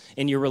distance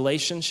in your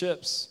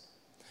relationships.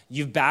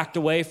 You've backed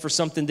away for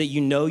something that you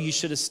know you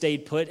should have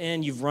stayed put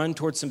in. You've run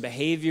towards some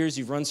behaviors.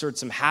 You've run towards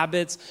some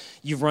habits.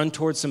 You've run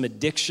towards some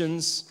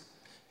addictions.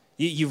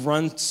 You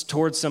run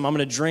towards some, I'm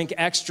going to drink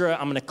extra.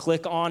 I'm going to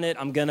click on it.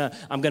 I'm going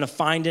to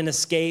find an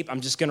escape.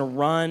 I'm just going to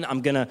run.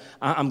 I'm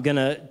going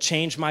to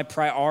change my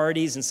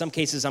priorities. In some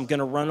cases, I'm going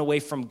to run away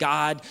from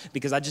God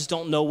because I just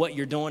don't know what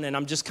you're doing and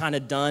I'm just kind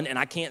of done and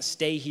I can't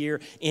stay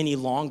here any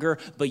longer.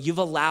 But you've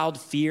allowed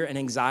fear and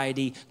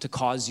anxiety to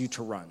cause you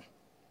to run.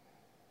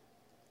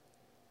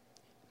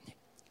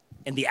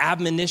 And the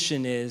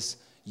admonition is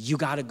you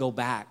got to go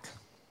back.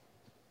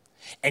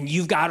 And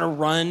you've got to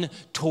run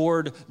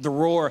toward the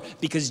roar,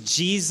 because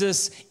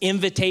Jesus'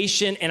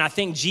 invitation, and I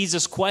think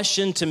Jesus'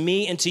 question to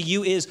me and to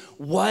you is,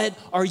 what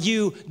are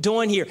you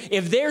doing here?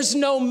 If there's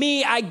no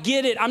me, I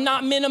get it. I'm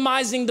not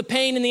minimizing the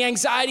pain and the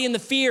anxiety and the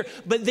fear,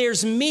 but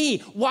there's me.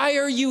 Why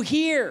are you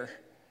here?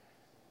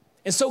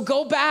 And so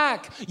go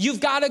back.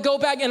 You've got to go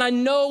back. And I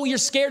know you're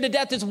scared to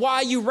death. It's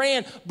why you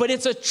ran, but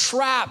it's a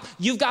trap.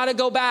 You've got to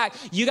go back.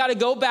 You got to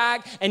go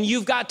back and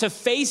you've got to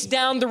face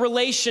down the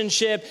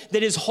relationship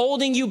that is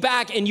holding you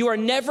back. And you are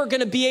never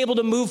going to be able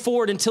to move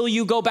forward until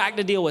you go back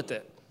to deal with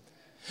it.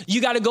 You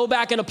got to go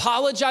back and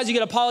apologize. You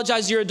got to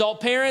apologize to your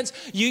adult parents.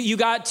 You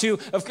got to,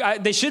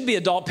 they should be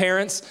adult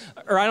parents,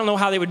 or I don't know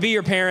how they would be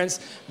your parents,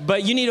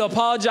 but you need to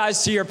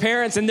apologize to your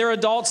parents, and they're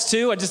adults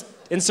too. I just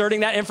inserting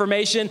that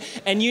information.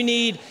 And you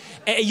need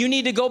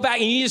to go back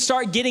and you need to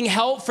start getting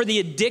help for the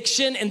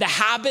addiction and the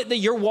habit that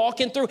you're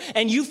walking through.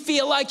 And you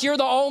feel like you're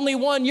the only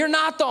one. You're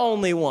not the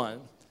only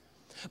one.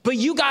 But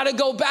you got to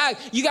go back.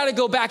 You got to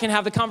go back and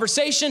have the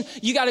conversation.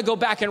 You got to go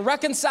back and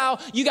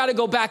reconcile. You got to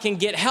go back and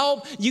get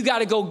help. You got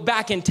to go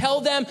back and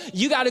tell them.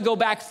 You got to go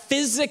back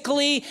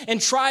physically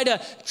and try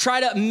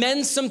to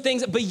mend some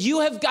things. But you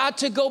have got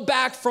to go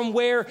back from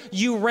where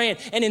you ran.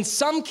 And in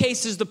some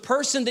cases, the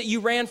person that you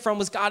ran from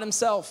was God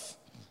himself.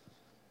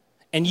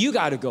 And you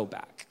got to go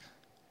back.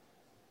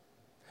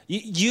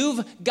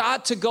 You've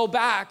got to go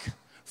back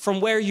from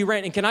where you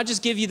ran. And can I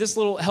just give you this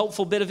little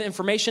helpful bit of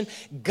information?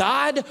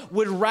 God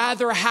would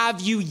rather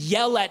have you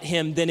yell at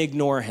him than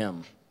ignore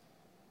him.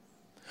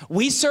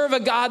 We serve a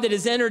God that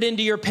has entered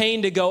into your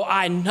pain to go,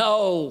 I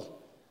know,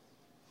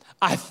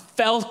 I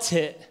felt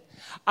it,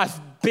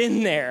 I've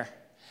been there.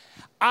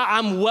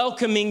 I'm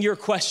welcoming your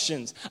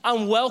questions.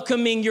 I'm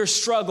welcoming your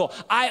struggle.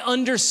 I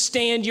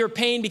understand your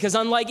pain, because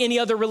unlike any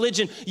other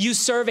religion, you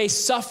serve a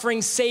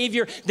suffering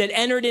Savior that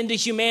entered into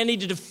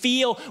humanity to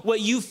feel what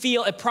you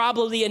feel at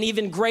probably an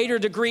even greater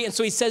degree. And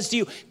so he says to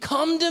you,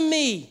 come to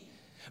me.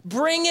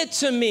 Bring it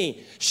to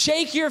me.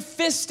 Shake your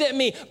fist at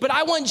me. But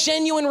I want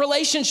genuine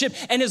relationship.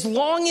 And as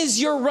long as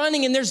you're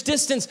running and there's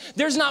distance,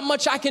 there's not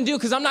much I can do,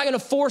 because I'm not going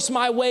to force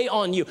my way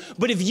on you.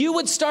 But if you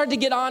would start to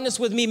get honest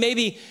with me,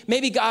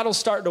 maybe God will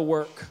start to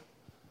work.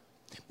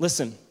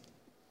 Listen,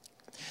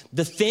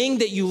 the thing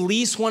that you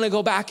least want to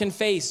go back and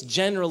face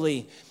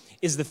generally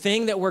is the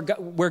thing that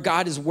where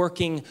God is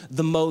working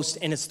the most.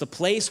 And it's the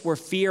place where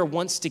fear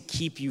wants to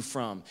keep you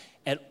from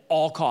at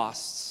all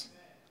costs.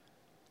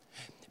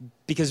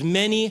 Because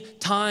many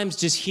times,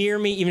 just hear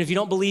me, even if you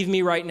don't believe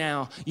me right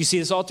now, you see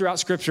this all throughout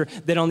Scripture,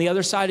 that on the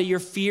other side of your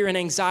fear and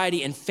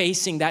anxiety and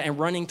facing that and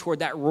running toward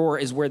that roar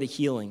is where the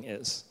healing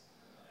is.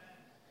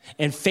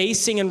 And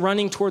facing and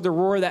running toward the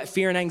roar of that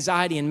fear and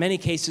anxiety in many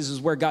cases is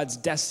where God's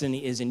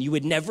destiny is. And you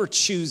would never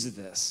choose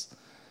this,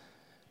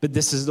 but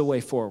this is the way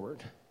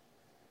forward.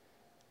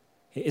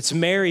 It's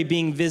Mary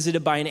being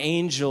visited by an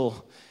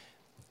angel,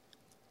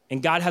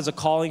 and God has a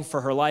calling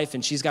for her life,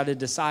 and she's got to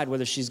decide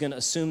whether she's going to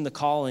assume the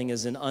calling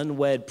as an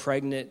unwed,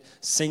 pregnant,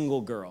 single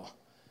girl,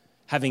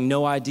 having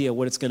no idea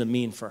what it's going to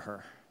mean for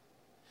her.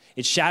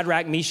 It's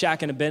Shadrach,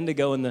 Meshach, and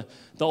Abednego in the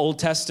Old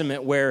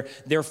Testament, where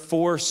they're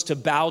forced to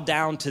bow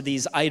down to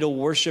these idol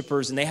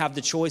worshipers, and they have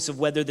the choice of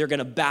whether they're going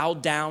to bow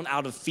down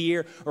out of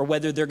fear or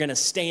whether they're going to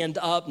stand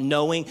up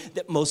knowing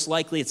that most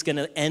likely it's going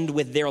to end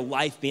with their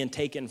life being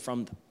taken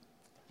from them.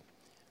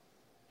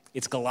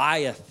 It's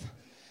Goliath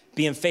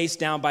being faced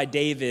down by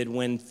David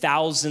when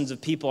thousands of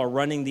people are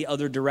running the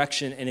other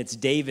direction, and it's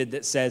David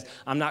that says,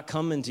 I'm not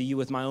coming to you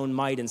with my own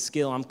might and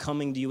skill. I'm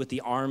coming to you with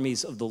the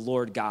armies of the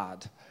Lord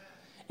God.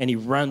 And he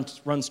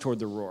runs toward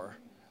the roar.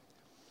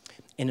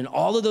 And in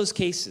all of those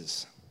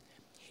cases,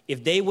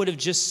 if they would have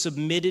just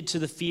submitted to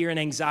the fear and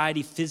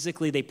anxiety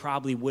physically, they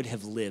probably would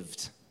have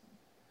lived.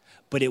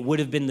 But it would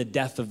have been the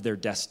death of their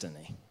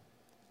destiny.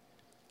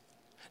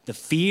 The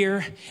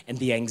fear and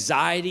the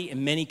anxiety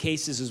in many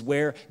cases is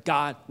where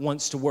God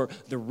wants to work.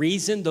 The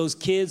reason those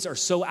kids are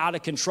so out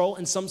of control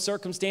in some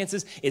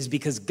circumstances is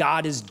because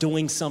God is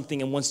doing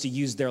something and wants to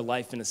use their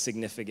life in a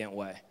significant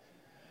way.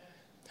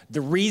 The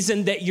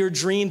reason that your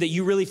dream that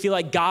you really feel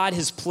like God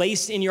has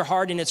placed in your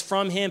heart and it's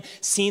from him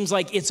seems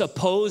like it's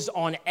opposed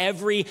on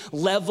every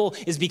level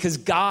is because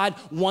God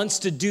wants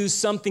to do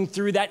something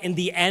through that, and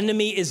the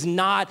enemy is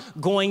not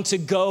going to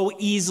go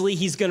easily.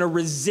 He's going to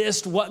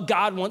resist what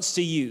God wants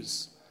to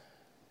use.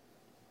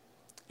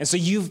 And so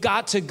you've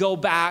got to go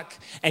back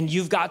and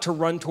you've got to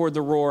run toward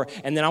the roar.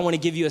 And then I want to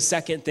give you a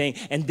second thing.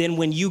 And then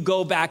when you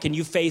go back and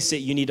you face it,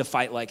 you need to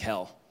fight like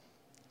hell.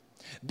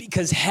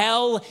 Because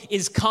hell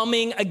is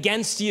coming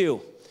against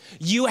you.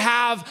 You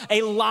have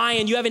a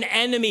lion, you have an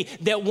enemy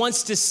that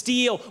wants to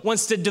steal,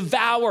 wants to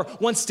devour,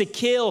 wants to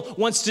kill,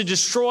 wants to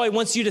destroy,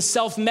 wants you to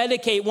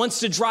self-medicate, wants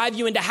to drive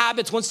you into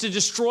habits, wants to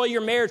destroy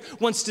your marriage,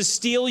 wants to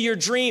steal your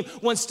dream,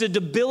 wants to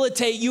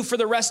debilitate you for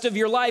the rest of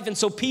your life. And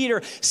so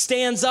Peter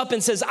stands up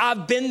and says,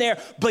 I've been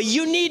there, but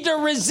you need to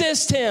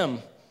resist him.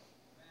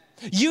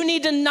 You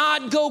need to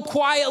not go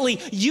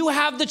quietly. You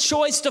have the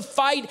choice to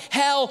fight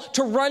hell,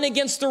 to run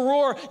against the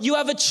roar. You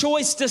have a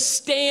choice to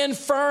stand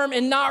firm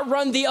and not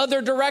run the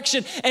other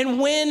direction. And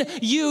when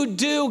you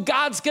do,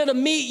 God's going to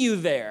meet you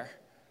there.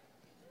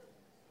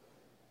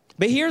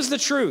 But here's the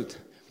truth.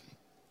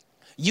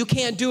 You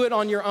can't do it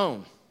on your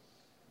own.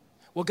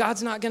 Well,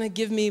 God's not going to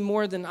give me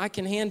more than I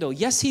can handle.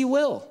 Yes, he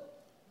will.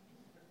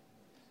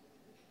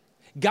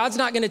 God's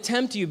not going to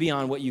tempt you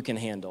beyond what you can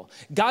handle.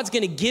 God's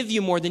going to give you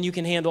more than you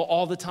can handle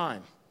all the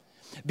time.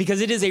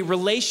 Because it is a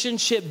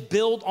relationship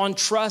built on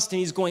trust. And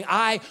he's going,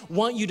 I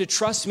want you to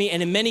trust me.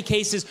 And in many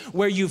cases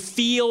where you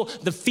feel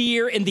the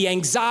fear and the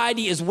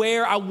anxiety is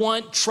where I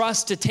want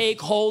trust to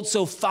take hold.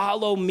 So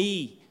follow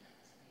me.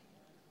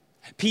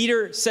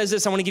 Peter says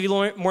this, I want to give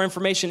you more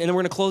information, and then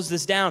we're going to close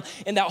this down.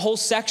 In that whole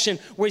section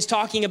where he's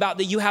talking about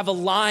that you have a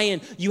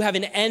lion, you have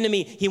an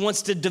enemy, he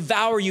wants to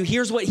devour you.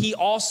 Here's what he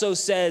also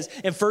says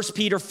in 1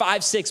 Peter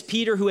 5:6.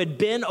 Peter, who had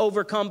been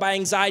overcome by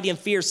anxiety and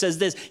fear, says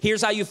this,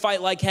 here's how you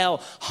fight like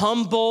hell.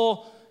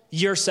 Humble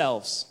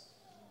yourselves.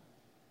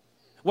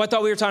 Well, I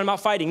thought we were talking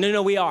about fighting.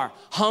 No, we are.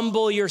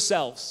 Humble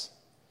yourselves.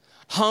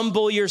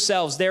 Humble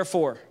yourselves,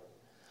 therefore,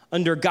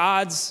 under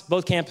God's,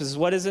 both campuses,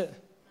 what is it?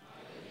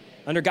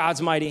 Under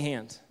God's mighty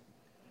hand.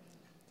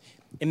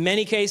 In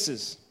many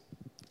cases,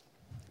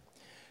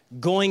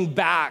 going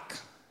back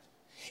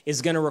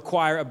is going to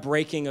require a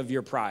breaking of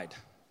your pride.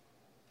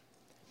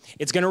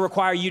 It's going to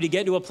require you to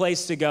get to a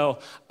place to go,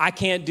 I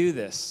can't do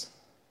this.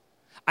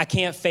 I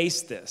can't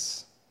face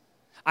this.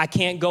 I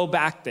can't go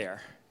back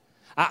there.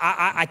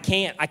 I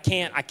can't.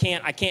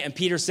 And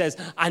Peter says,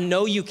 I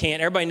know you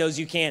can't. Everybody knows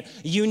you can't.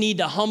 You need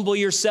to humble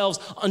yourselves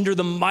under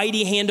the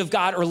mighty hand of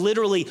God, or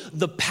literally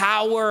the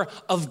power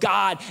of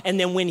God. And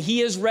then when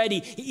he is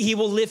ready, he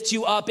will lift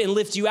you up and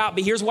lift you out.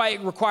 But here's why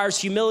it requires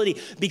humility,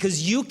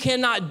 because you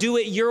cannot do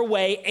it your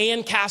way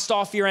and cast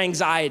off your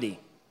anxiety.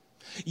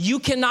 You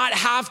cannot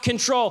have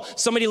control.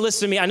 Somebody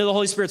listen to me. I know the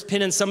Holy Spirit's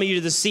pinning some of you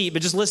to the seat,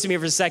 but just listen to me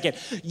for a second.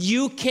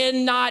 You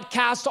cannot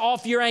cast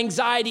off your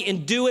anxiety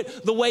and do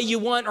it the way you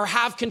want or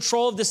have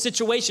control of the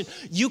situation.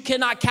 You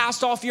cannot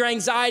cast off your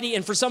anxiety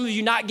and for some of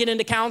you not get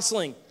into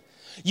counseling.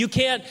 You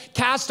can't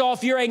cast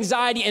off your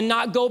anxiety and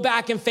not go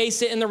back and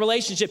face it in the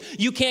relationship.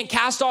 You can't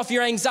cast off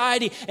your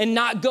anxiety and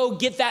not go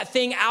get that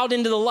thing out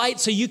into the light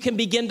so you can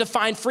begin to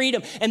find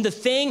freedom. And the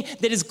thing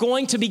that is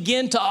going to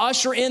begin to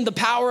usher in the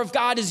power of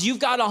God is you've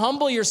got to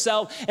humble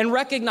yourself and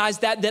recognize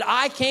that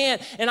I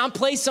can't, and I'm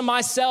placing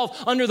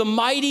myself under the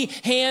mighty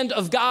hand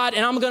of God,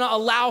 and I'm going to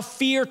allow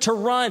fear to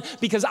run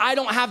because I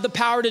don't have the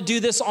power to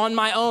do this on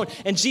my own.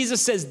 And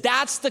Jesus says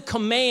that's the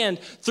command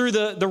through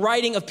the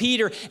writing of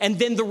Peter, and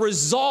then the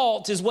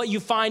result is what you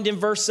find in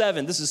verse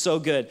 7. This is so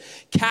good.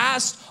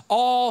 Cast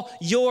all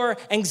your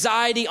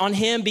anxiety on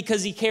him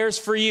because he cares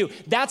for you.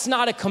 That's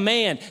not a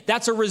command.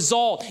 That's a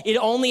result. It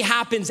only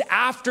happens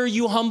after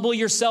you humble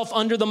yourself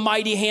under the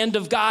mighty hand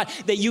of God,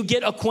 that you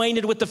get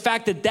acquainted with the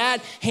fact that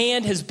that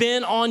hand has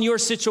been on your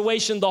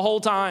situation the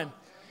whole time.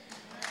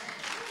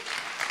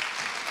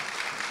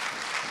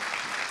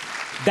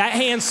 That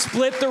hand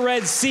split the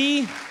Red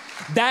Sea.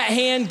 That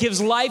hand gives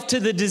life to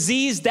the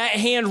disease. That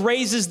hand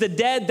raises the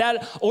dead.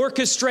 That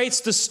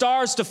orchestrates the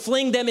stars to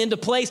fling them into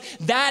place.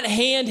 That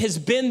hand has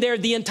been there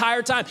the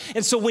entire time.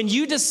 And so when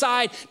you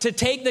decide to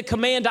take the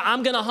command to,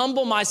 I'm going to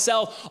humble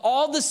myself,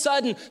 all of a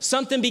sudden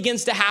something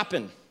begins to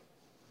happen.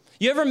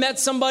 You ever met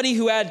somebody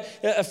who had,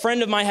 a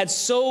friend of mine had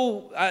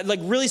so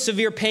really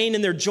severe pain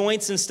in their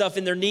joints and stuff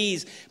in their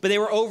knees, but they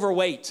were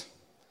overweight.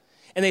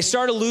 And they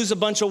started to lose a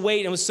bunch of weight.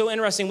 And it was so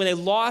interesting when they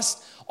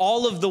lost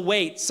all of the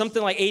weight,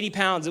 something like 80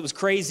 pounds, it was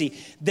crazy,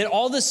 that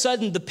all of a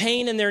sudden the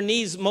pain in their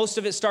knees, most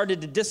of it started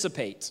to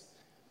dissipate.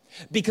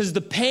 Because the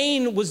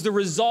pain was the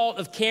result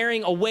of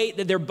carrying a weight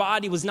that their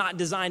body was not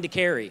designed to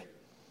carry.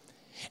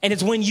 And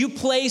it's when you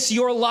place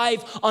your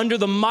life under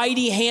the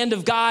mighty hand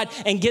of God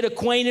and get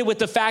acquainted with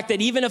the fact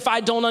that even if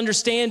I don't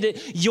understand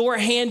it, your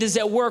hand is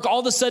at work. All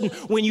of a sudden,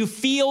 when you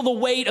feel the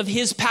weight of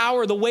his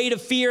power, the weight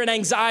of fear and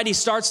anxiety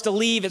starts to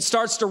leave. It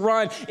starts to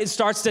run. It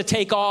starts to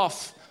take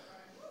off.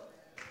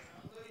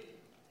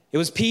 It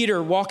was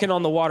Peter walking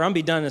on the water. I'm going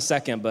to be done in a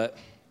second, but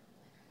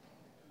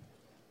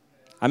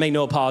I make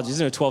no apologies.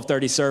 It's a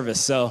 12:30 service,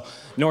 so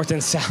north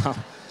and south.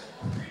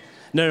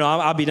 No,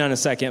 I'll be done in a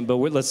second, but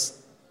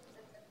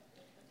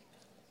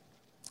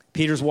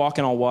Peter's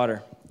walking on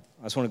water.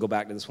 I just want to go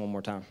back to this one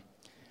more time.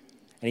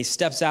 And he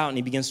steps out and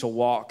he begins to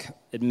walk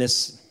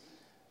amidst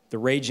the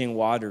raging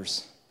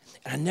waters.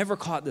 And I never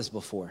caught this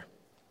before.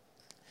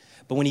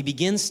 But when he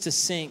begins to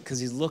sink, because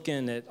he's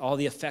looking at all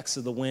the effects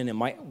of the wind and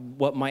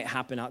what might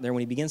happen out there, when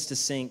he begins to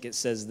sink, it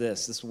says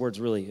this word's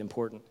really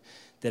important,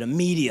 that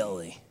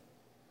immediately,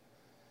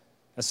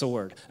 that's the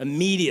word,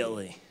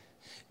 immediately,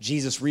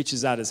 Jesus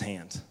reaches out his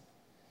hand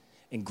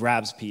and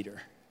grabs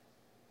Peter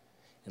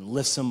and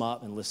lifts him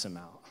up and lifts him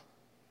out.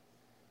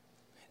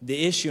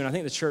 The issue, and I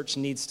think the church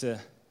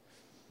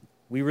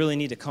we really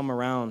need to come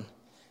around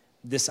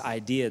this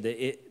idea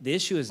that the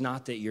issue is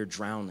not that you're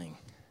drowning.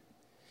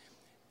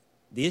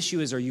 The issue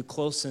is, are you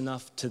close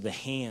enough to the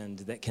hand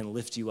that can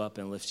lift you up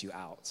and lift you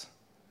out?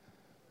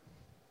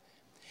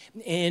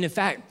 And in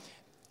fact,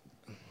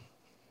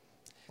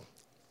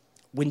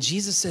 when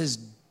Jesus says,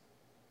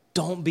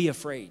 don't be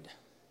afraid,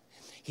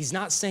 he's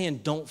not saying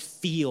don't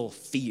feel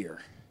fear.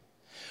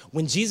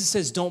 When Jesus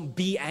says don't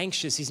be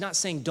anxious, he's not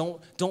saying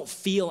don't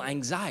feel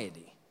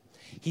anxiety.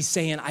 He's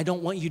saying, I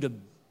don't want you to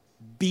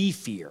be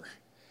fear.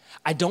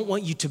 I don't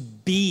want you to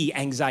be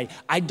anxiety.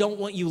 I don't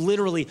want you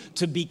literally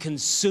to be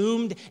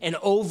consumed and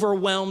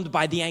overwhelmed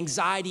by the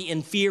anxiety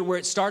and fear where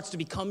it starts to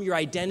become your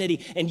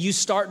identity and you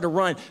start to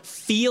run.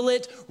 Feel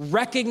it,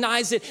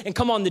 recognize it, and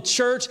come on, the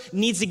church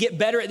needs to get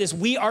better at this.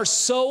 We are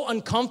so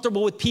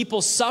uncomfortable with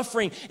people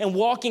suffering and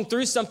walking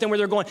through something where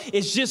they're going,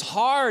 it's just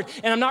hard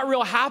and I'm not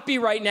real happy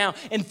right now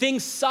and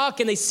things suck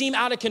and they seem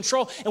out of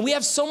control. And we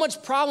have so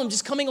much problem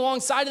just coming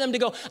alongside of them to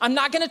go, I'm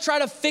not gonna try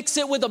to fix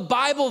it with a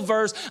Bible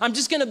verse. I'm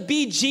just gonna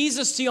be Jesus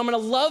to you. I'm going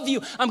to love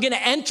you. I'm going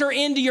to enter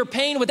into your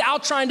pain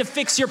without trying to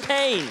fix your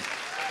pain.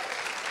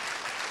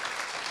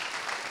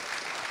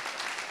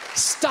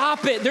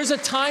 Stop it. There's a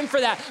time for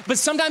that. But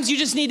sometimes you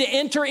just need to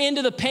enter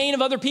into the pain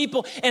of other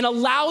people and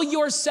allow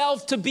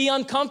yourself to be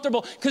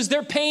uncomfortable because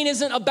their pain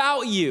isn't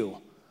about you.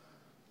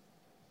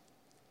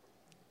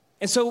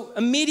 And so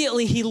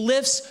immediately he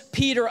lifts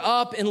Peter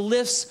up and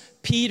lifts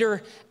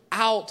Peter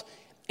out.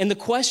 And the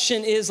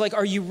question is, like,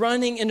 are you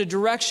running in a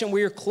direction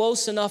where you're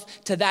close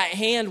enough to that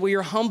hand, where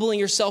you're humbling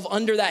yourself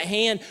under that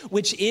hand,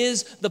 which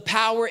is the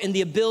power and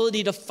the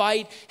ability to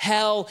fight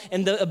hell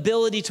and the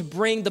ability to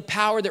bring the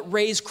power that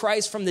raised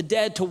Christ from the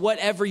dead to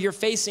whatever you're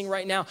facing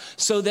right now,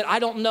 so that I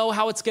don't know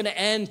how it's going to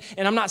end.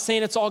 And I'm not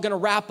saying it's all going to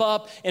wrap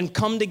up and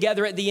come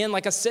together at the end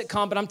like a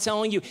sitcom, but I'm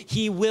telling you,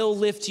 he will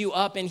lift you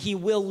up and he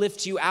will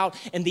lift you out,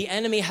 and the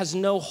enemy has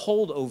no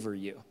hold over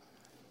you.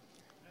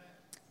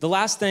 The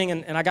last thing,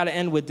 and I got to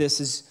end with this,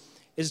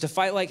 is to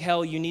fight like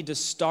hell, you need to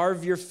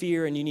starve your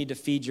fear and you need to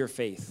feed your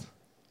faith.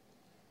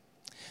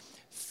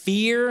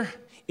 Fear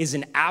is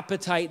an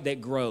appetite that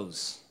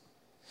grows.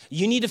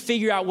 You need to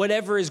figure out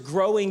whatever is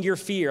growing your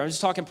fear. I'm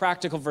just talking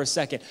practical for a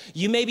second.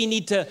 You maybe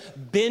need to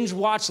binge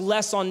watch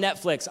less on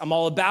Netflix. I'm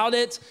all about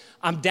it.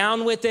 I'm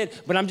down with it,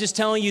 but I'm just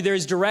telling you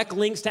there's direct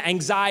links to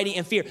anxiety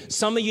and fear.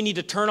 Some of you need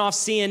to turn off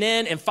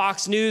CNN and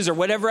Fox News or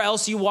whatever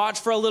else you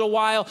watch for a little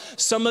while.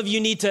 Some of you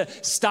need to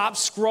stop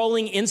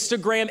scrolling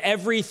Instagram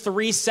every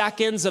 3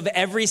 seconds of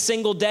every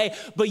single day,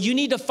 but you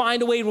need to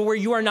find a way where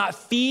you are not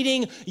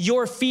feeding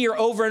your fear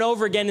over and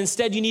over again.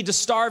 Instead, you need to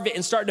starve it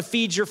and start to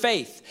feed your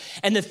faith.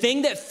 And the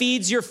thing that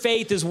feeds your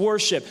faith is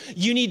worship.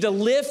 You need to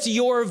lift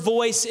your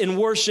voice in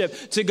worship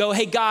to go,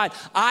 hey, God,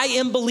 I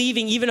am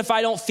believing, even if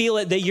I don't feel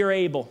it, that you're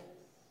able.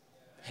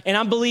 And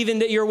I'm believing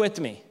that you're with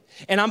me.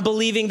 And I'm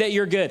believing that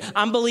you're good.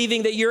 I'm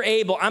believing that you're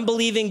able. I'm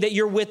believing that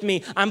you're with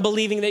me. I'm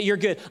believing that you're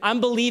good. I'm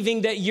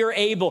believing that you're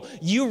able.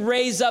 You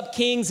raise up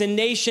kings and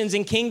nations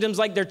and kingdoms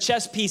like they're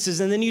chess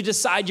pieces, and then you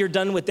decide you're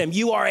done with them.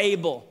 You are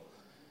able.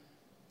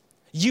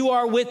 You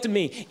are with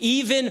me.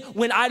 Even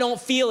when I don't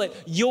feel it,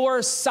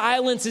 your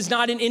silence is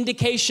not an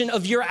indication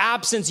of your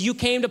absence. You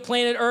came to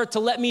planet Earth to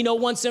let me know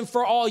once and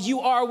for all,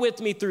 you are with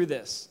me through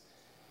this.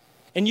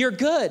 And you're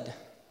good.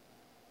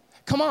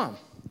 Come on.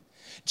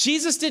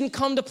 Jesus didn't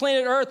come to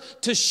planet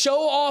Earth to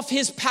show off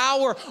his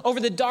power over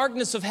the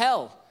darkness of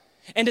hell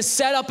and to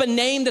set up a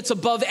name that's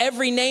above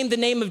every name, the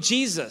name of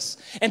Jesus,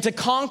 and to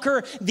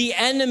conquer the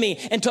enemy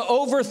and to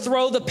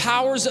overthrow the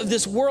powers of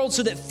this world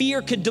so that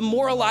fear could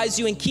demoralize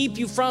you and keep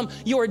you from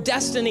your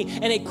destiny.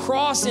 And a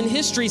cross in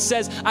history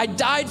says, I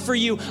died for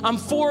you, I'm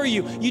for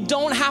you. You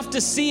don't have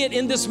to see it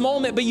in this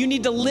moment, but you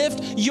need to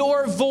lift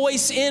your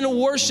voice in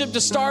worship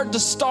to start to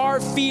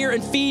starve fear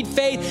and feed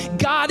faith.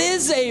 God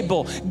is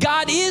able.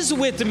 God is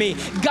with me.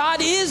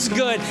 God is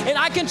good, and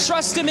I can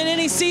trust him in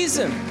any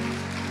season.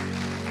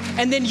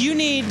 And then you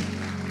need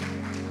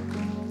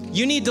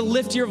to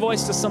lift your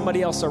voice to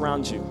somebody else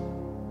around you.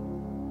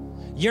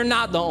 You're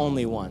not the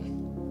only one.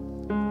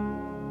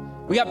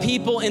 We got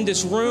people in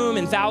this room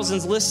and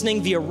thousands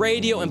listening via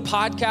radio and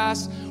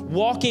podcast,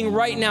 walking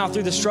right now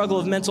through the struggle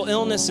of mental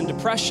illness and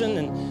depression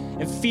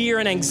and fear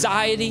and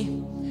anxiety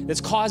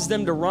that's caused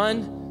them to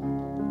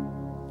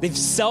run. They've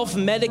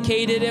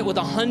self-medicated it with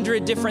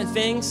 100 different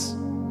things.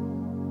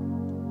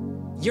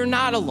 You're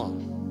not alone.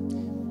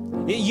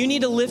 You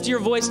need to lift your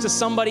voice to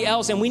somebody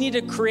else, and we need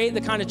to create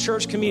the kind of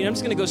church community. I'm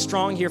just going to go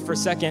strong here for a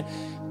second.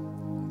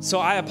 So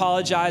I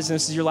apologize, and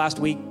this is your last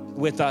week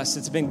with us.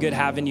 It's been good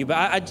having you, but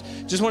I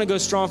just want to go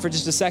strong for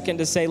just a second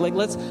to say, like,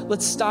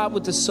 let's stop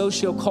with the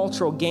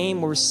socio-cultural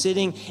game where we're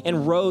sitting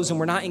in rows and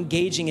we're not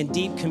engaging in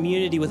deep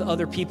community with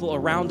other people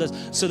around us,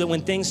 so that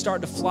when things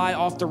start to fly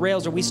off the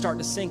rails or we start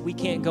to sink, we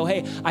can't go,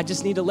 hey, I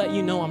just need to let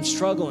you know I'm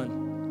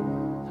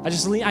struggling. I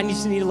just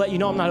need to let you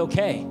know I'm not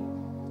okay.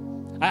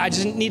 I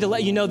just need to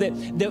let you know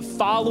that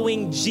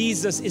following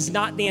Jesus is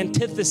not the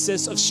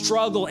antithesis of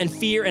struggle and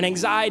fear and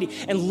anxiety,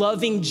 and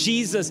loving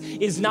Jesus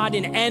is not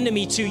an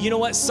enemy to, you know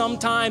what,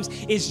 sometimes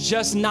it's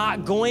just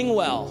not going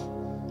well.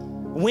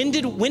 When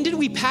did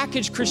we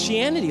package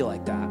Christianity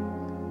like that?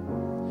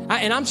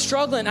 And I'm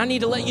struggling. I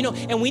need to let you know.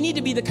 And we need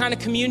to be the kind of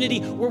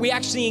community where we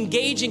actually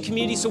engage in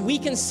community so we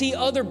can see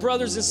other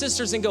brothers and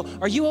sisters and go,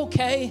 are you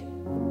okay?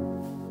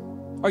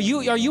 Are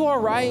you all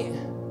right?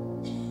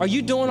 Are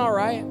you doing all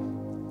right?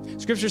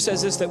 Scripture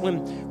says this, that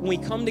when we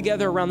come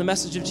together around the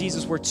message of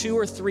Jesus, where 2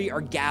 or 3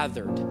 are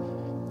gathered,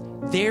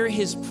 there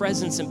his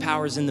presence and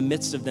power is in the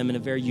midst of them in a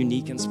very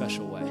unique and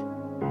special way.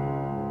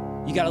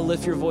 You got to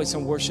lift your voice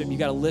in worship. You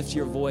got to lift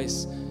your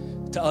voice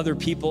to other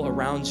people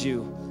around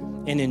you.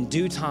 And in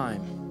due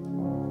time,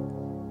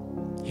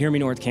 hear me,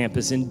 North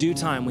Campus, in due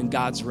time when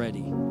God's ready,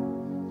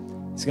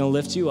 he's going to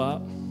lift you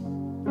up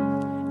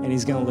and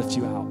he's going to lift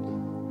you out.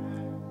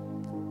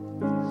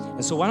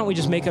 And so why don't we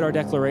just make it our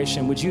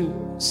declaration? Would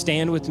you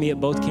stand with me at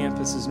both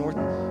campuses? North,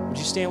 would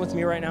you stand with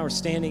me right now? We're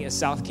standing at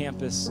South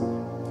Campus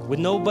with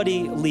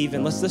nobody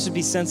leaving. Let's just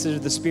be sensitive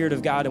to the Spirit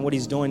of God and what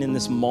he's doing in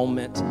this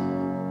moment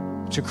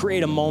to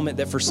create a moment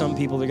that for some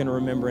people they're going to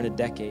remember in a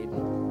decade.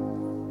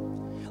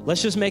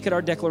 Let's just make it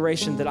our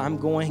declaration that I'm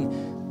going,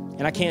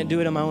 and I can't do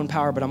it in my own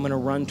power, but I'm going to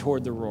run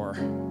toward the roar.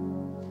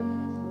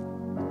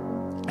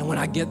 And when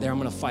I get there, I'm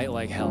going to fight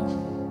like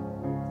hell.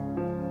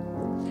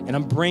 And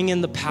I'm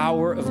bringing the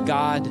power of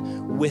God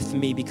with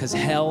me because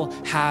hell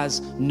has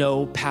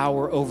no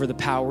power over the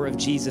power of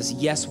Jesus.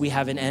 Yes, we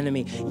have an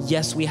enemy.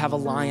 Yes, we have a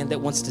lion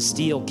that wants to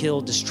steal, kill,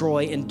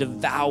 destroy, and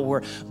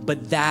devour.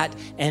 But that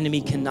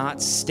enemy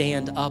cannot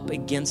stand up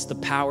against the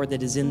power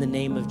that is in the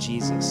name of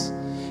Jesus.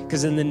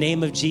 Because in the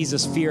name of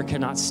Jesus, fear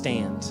cannot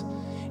stand.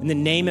 In the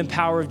name and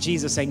power of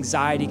Jesus,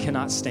 anxiety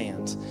cannot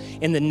stand.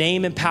 In the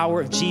name and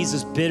power of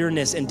Jesus,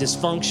 bitterness and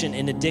dysfunction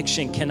and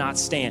addiction cannot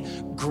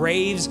stand.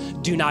 Graves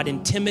do not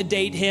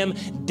intimidate him.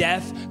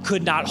 Death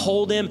could not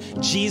hold him.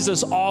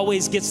 Jesus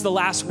always gets the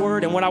last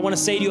word. And what I want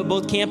to say to you at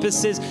both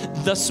campuses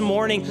this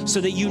morning,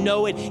 so that you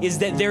know it, is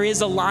that there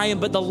is a lion,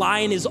 but the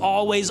lion is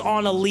always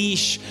on a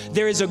leash.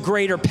 There is a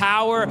greater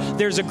power.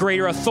 There's a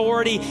greater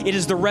authority. It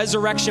is the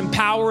resurrection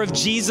power of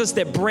Jesus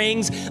that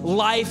brings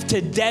life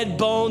to dead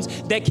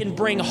bones, that can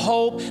bring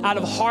hope out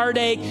of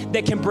heartache,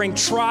 that can bring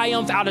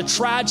triumph out of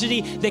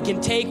tragedy, that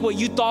can take what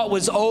you thought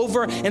was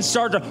over and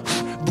start to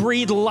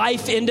breathe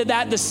life into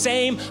that. The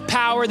same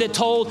power that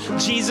told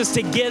Jesus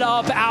to get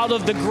up out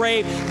of the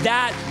grave,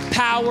 that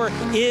power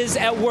is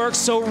at work.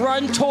 So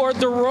run toward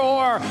the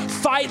roar.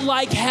 Fight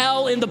like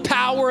hell in the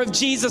power of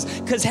Jesus,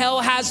 because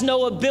hell has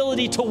no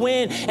ability to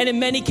win. And in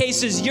many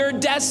cases, your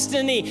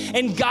destiny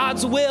and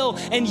God's will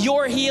and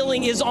your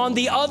healing is on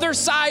the other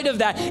side of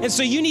that. And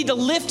so you need to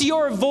lift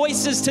your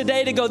voices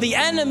today to go, the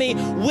enemy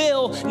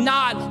will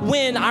not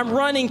win. I'm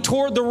running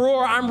toward the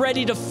roar. I'm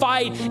ready to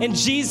fight. And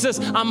Jesus,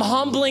 I'm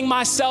humbling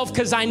myself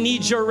because I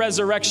need your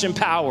resurrection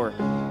power.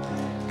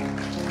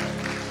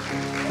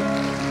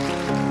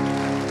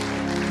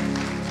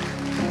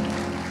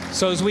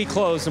 So as we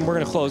close, and we're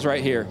going to close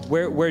right here,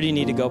 where do you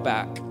need to go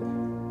back?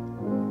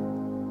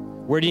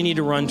 Where do you need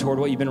to run toward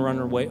what you've been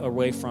running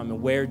away from?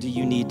 And where do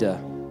you need to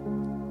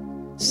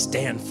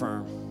stand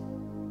firm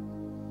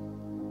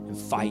and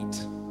fight?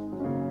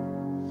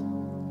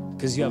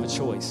 Because you have a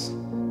choice.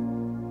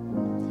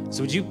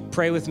 So would you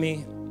pray with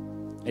me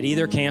at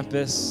either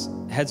campus,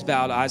 heads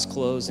bowed, eyes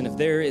closed, and if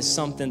there is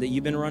something that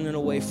you've been running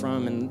away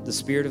from and the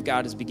Spirit of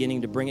God is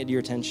beginning to bring it to your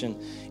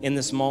attention in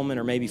this moment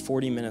or maybe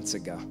 40 minutes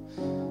ago.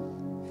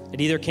 At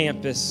either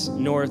campus,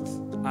 North,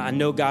 I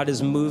know God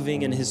is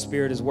moving and his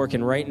Spirit is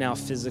working right now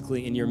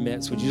physically in your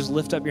midst. Would you just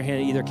lift up your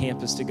hand at either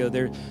campus to go,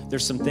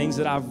 there's some things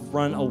that I've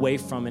run away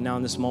from, and now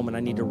in this moment I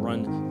need to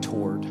run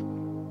toward.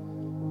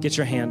 Get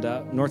your hand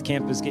up. North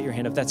Campus, get your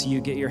hand up. If that's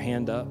you, get your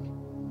hand up.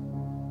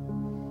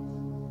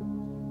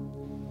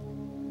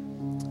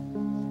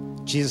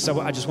 Jesus,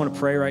 I just want to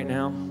pray right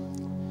now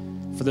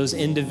for those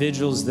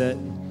individuals that,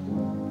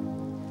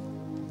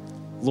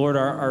 Lord,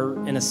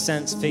 are in a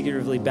sense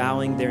figuratively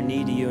bowing their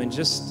knee to you, and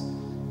just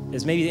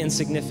as maybe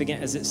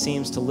insignificant as it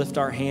seems to lift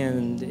our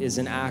hand is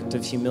an act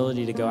of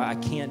humility to go, I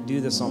can't do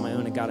this on my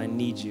own, and God, I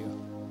need you.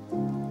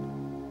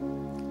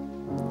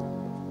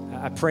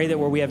 I pray that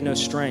where we have no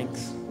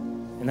strength,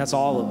 and that's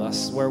all of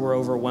us, where we're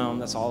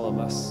overwhelmed, that's all of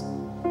us,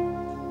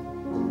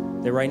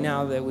 that right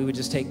now that we would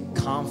just take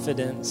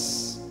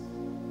confidence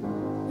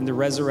in the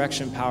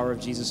resurrection power of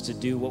Jesus to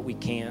do what we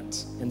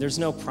can't. And there's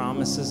no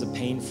promises of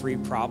pain-free,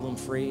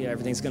 problem-free,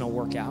 everything's going to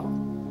work out.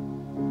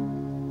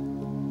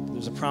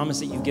 There's a promise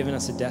that you've given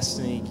us a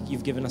destiny,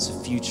 you've given us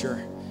a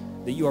future,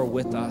 that you are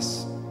with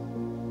us,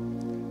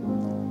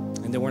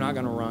 and that we're not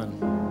going to run.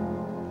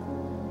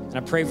 And I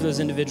pray for those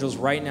individuals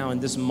right now in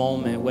this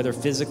moment, whether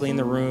physically in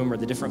the room or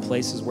the different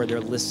places where they're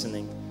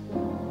listening,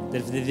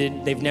 that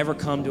if they've never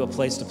come to a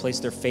place to place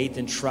their faith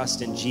and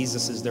trust in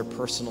Jesus as their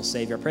personal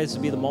Savior. I pray this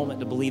would be the moment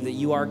to believe that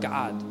you are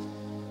God,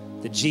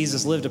 that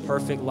Jesus lived a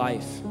perfect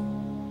life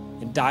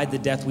and died the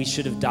death we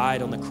should have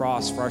died on the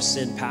cross for our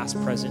sin, past,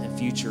 present, and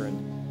future.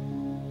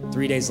 And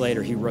 3 days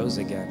later, he rose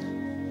again.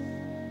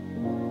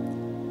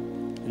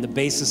 And the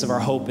basis of our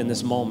hope in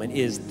this moment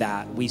is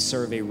that we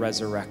serve a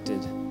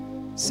resurrected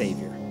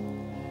Savior.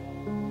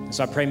 And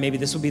so I pray maybe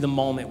this would be the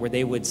moment where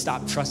they would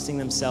stop trusting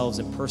themselves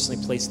and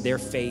personally place their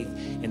faith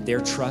and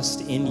their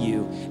trust in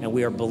you. And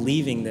we are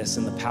believing this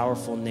in the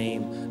powerful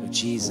name of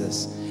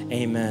Jesus.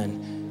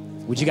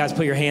 Amen. Would you guys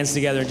put your hands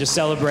together and just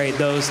celebrate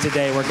those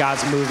today where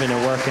God's moving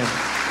and working?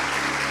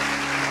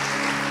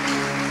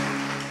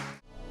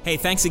 Hey,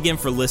 thanks again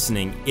for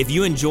listening. If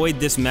you enjoyed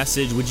this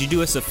message, would you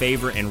do us a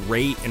favor and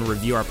rate and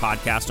review our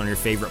podcast on your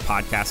favorite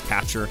podcast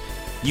catcher?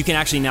 You can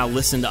actually now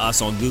listen to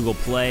us on Google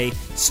Play,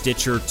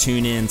 Stitcher,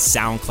 TuneIn,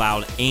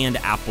 SoundCloud, and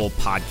Apple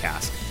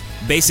Podcasts.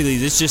 Basically,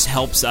 this just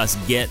helps us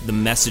get the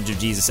message of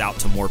Jesus out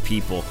to more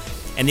people.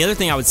 And the other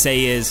thing I would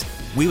say is,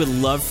 we would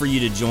love for you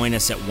to join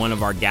us at one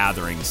of our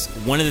gatherings.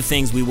 One of the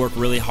things we work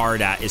really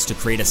hard at is to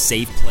create a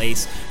safe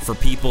place for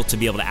people to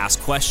be able to ask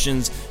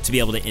questions, to be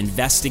able to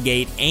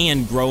investigate,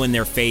 and grow in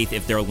their faith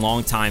if they're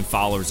longtime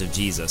followers of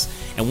Jesus.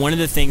 And one of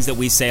the things that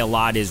we say a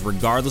lot is,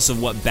 regardless of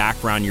what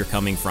background you're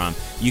coming from,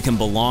 you can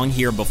belong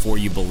here before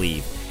you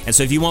believe. And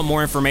so if you want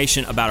more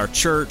information about our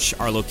church,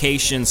 our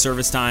location,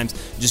 service times,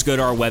 just go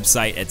to our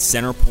website at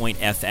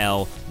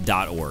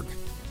centerpointfl.org.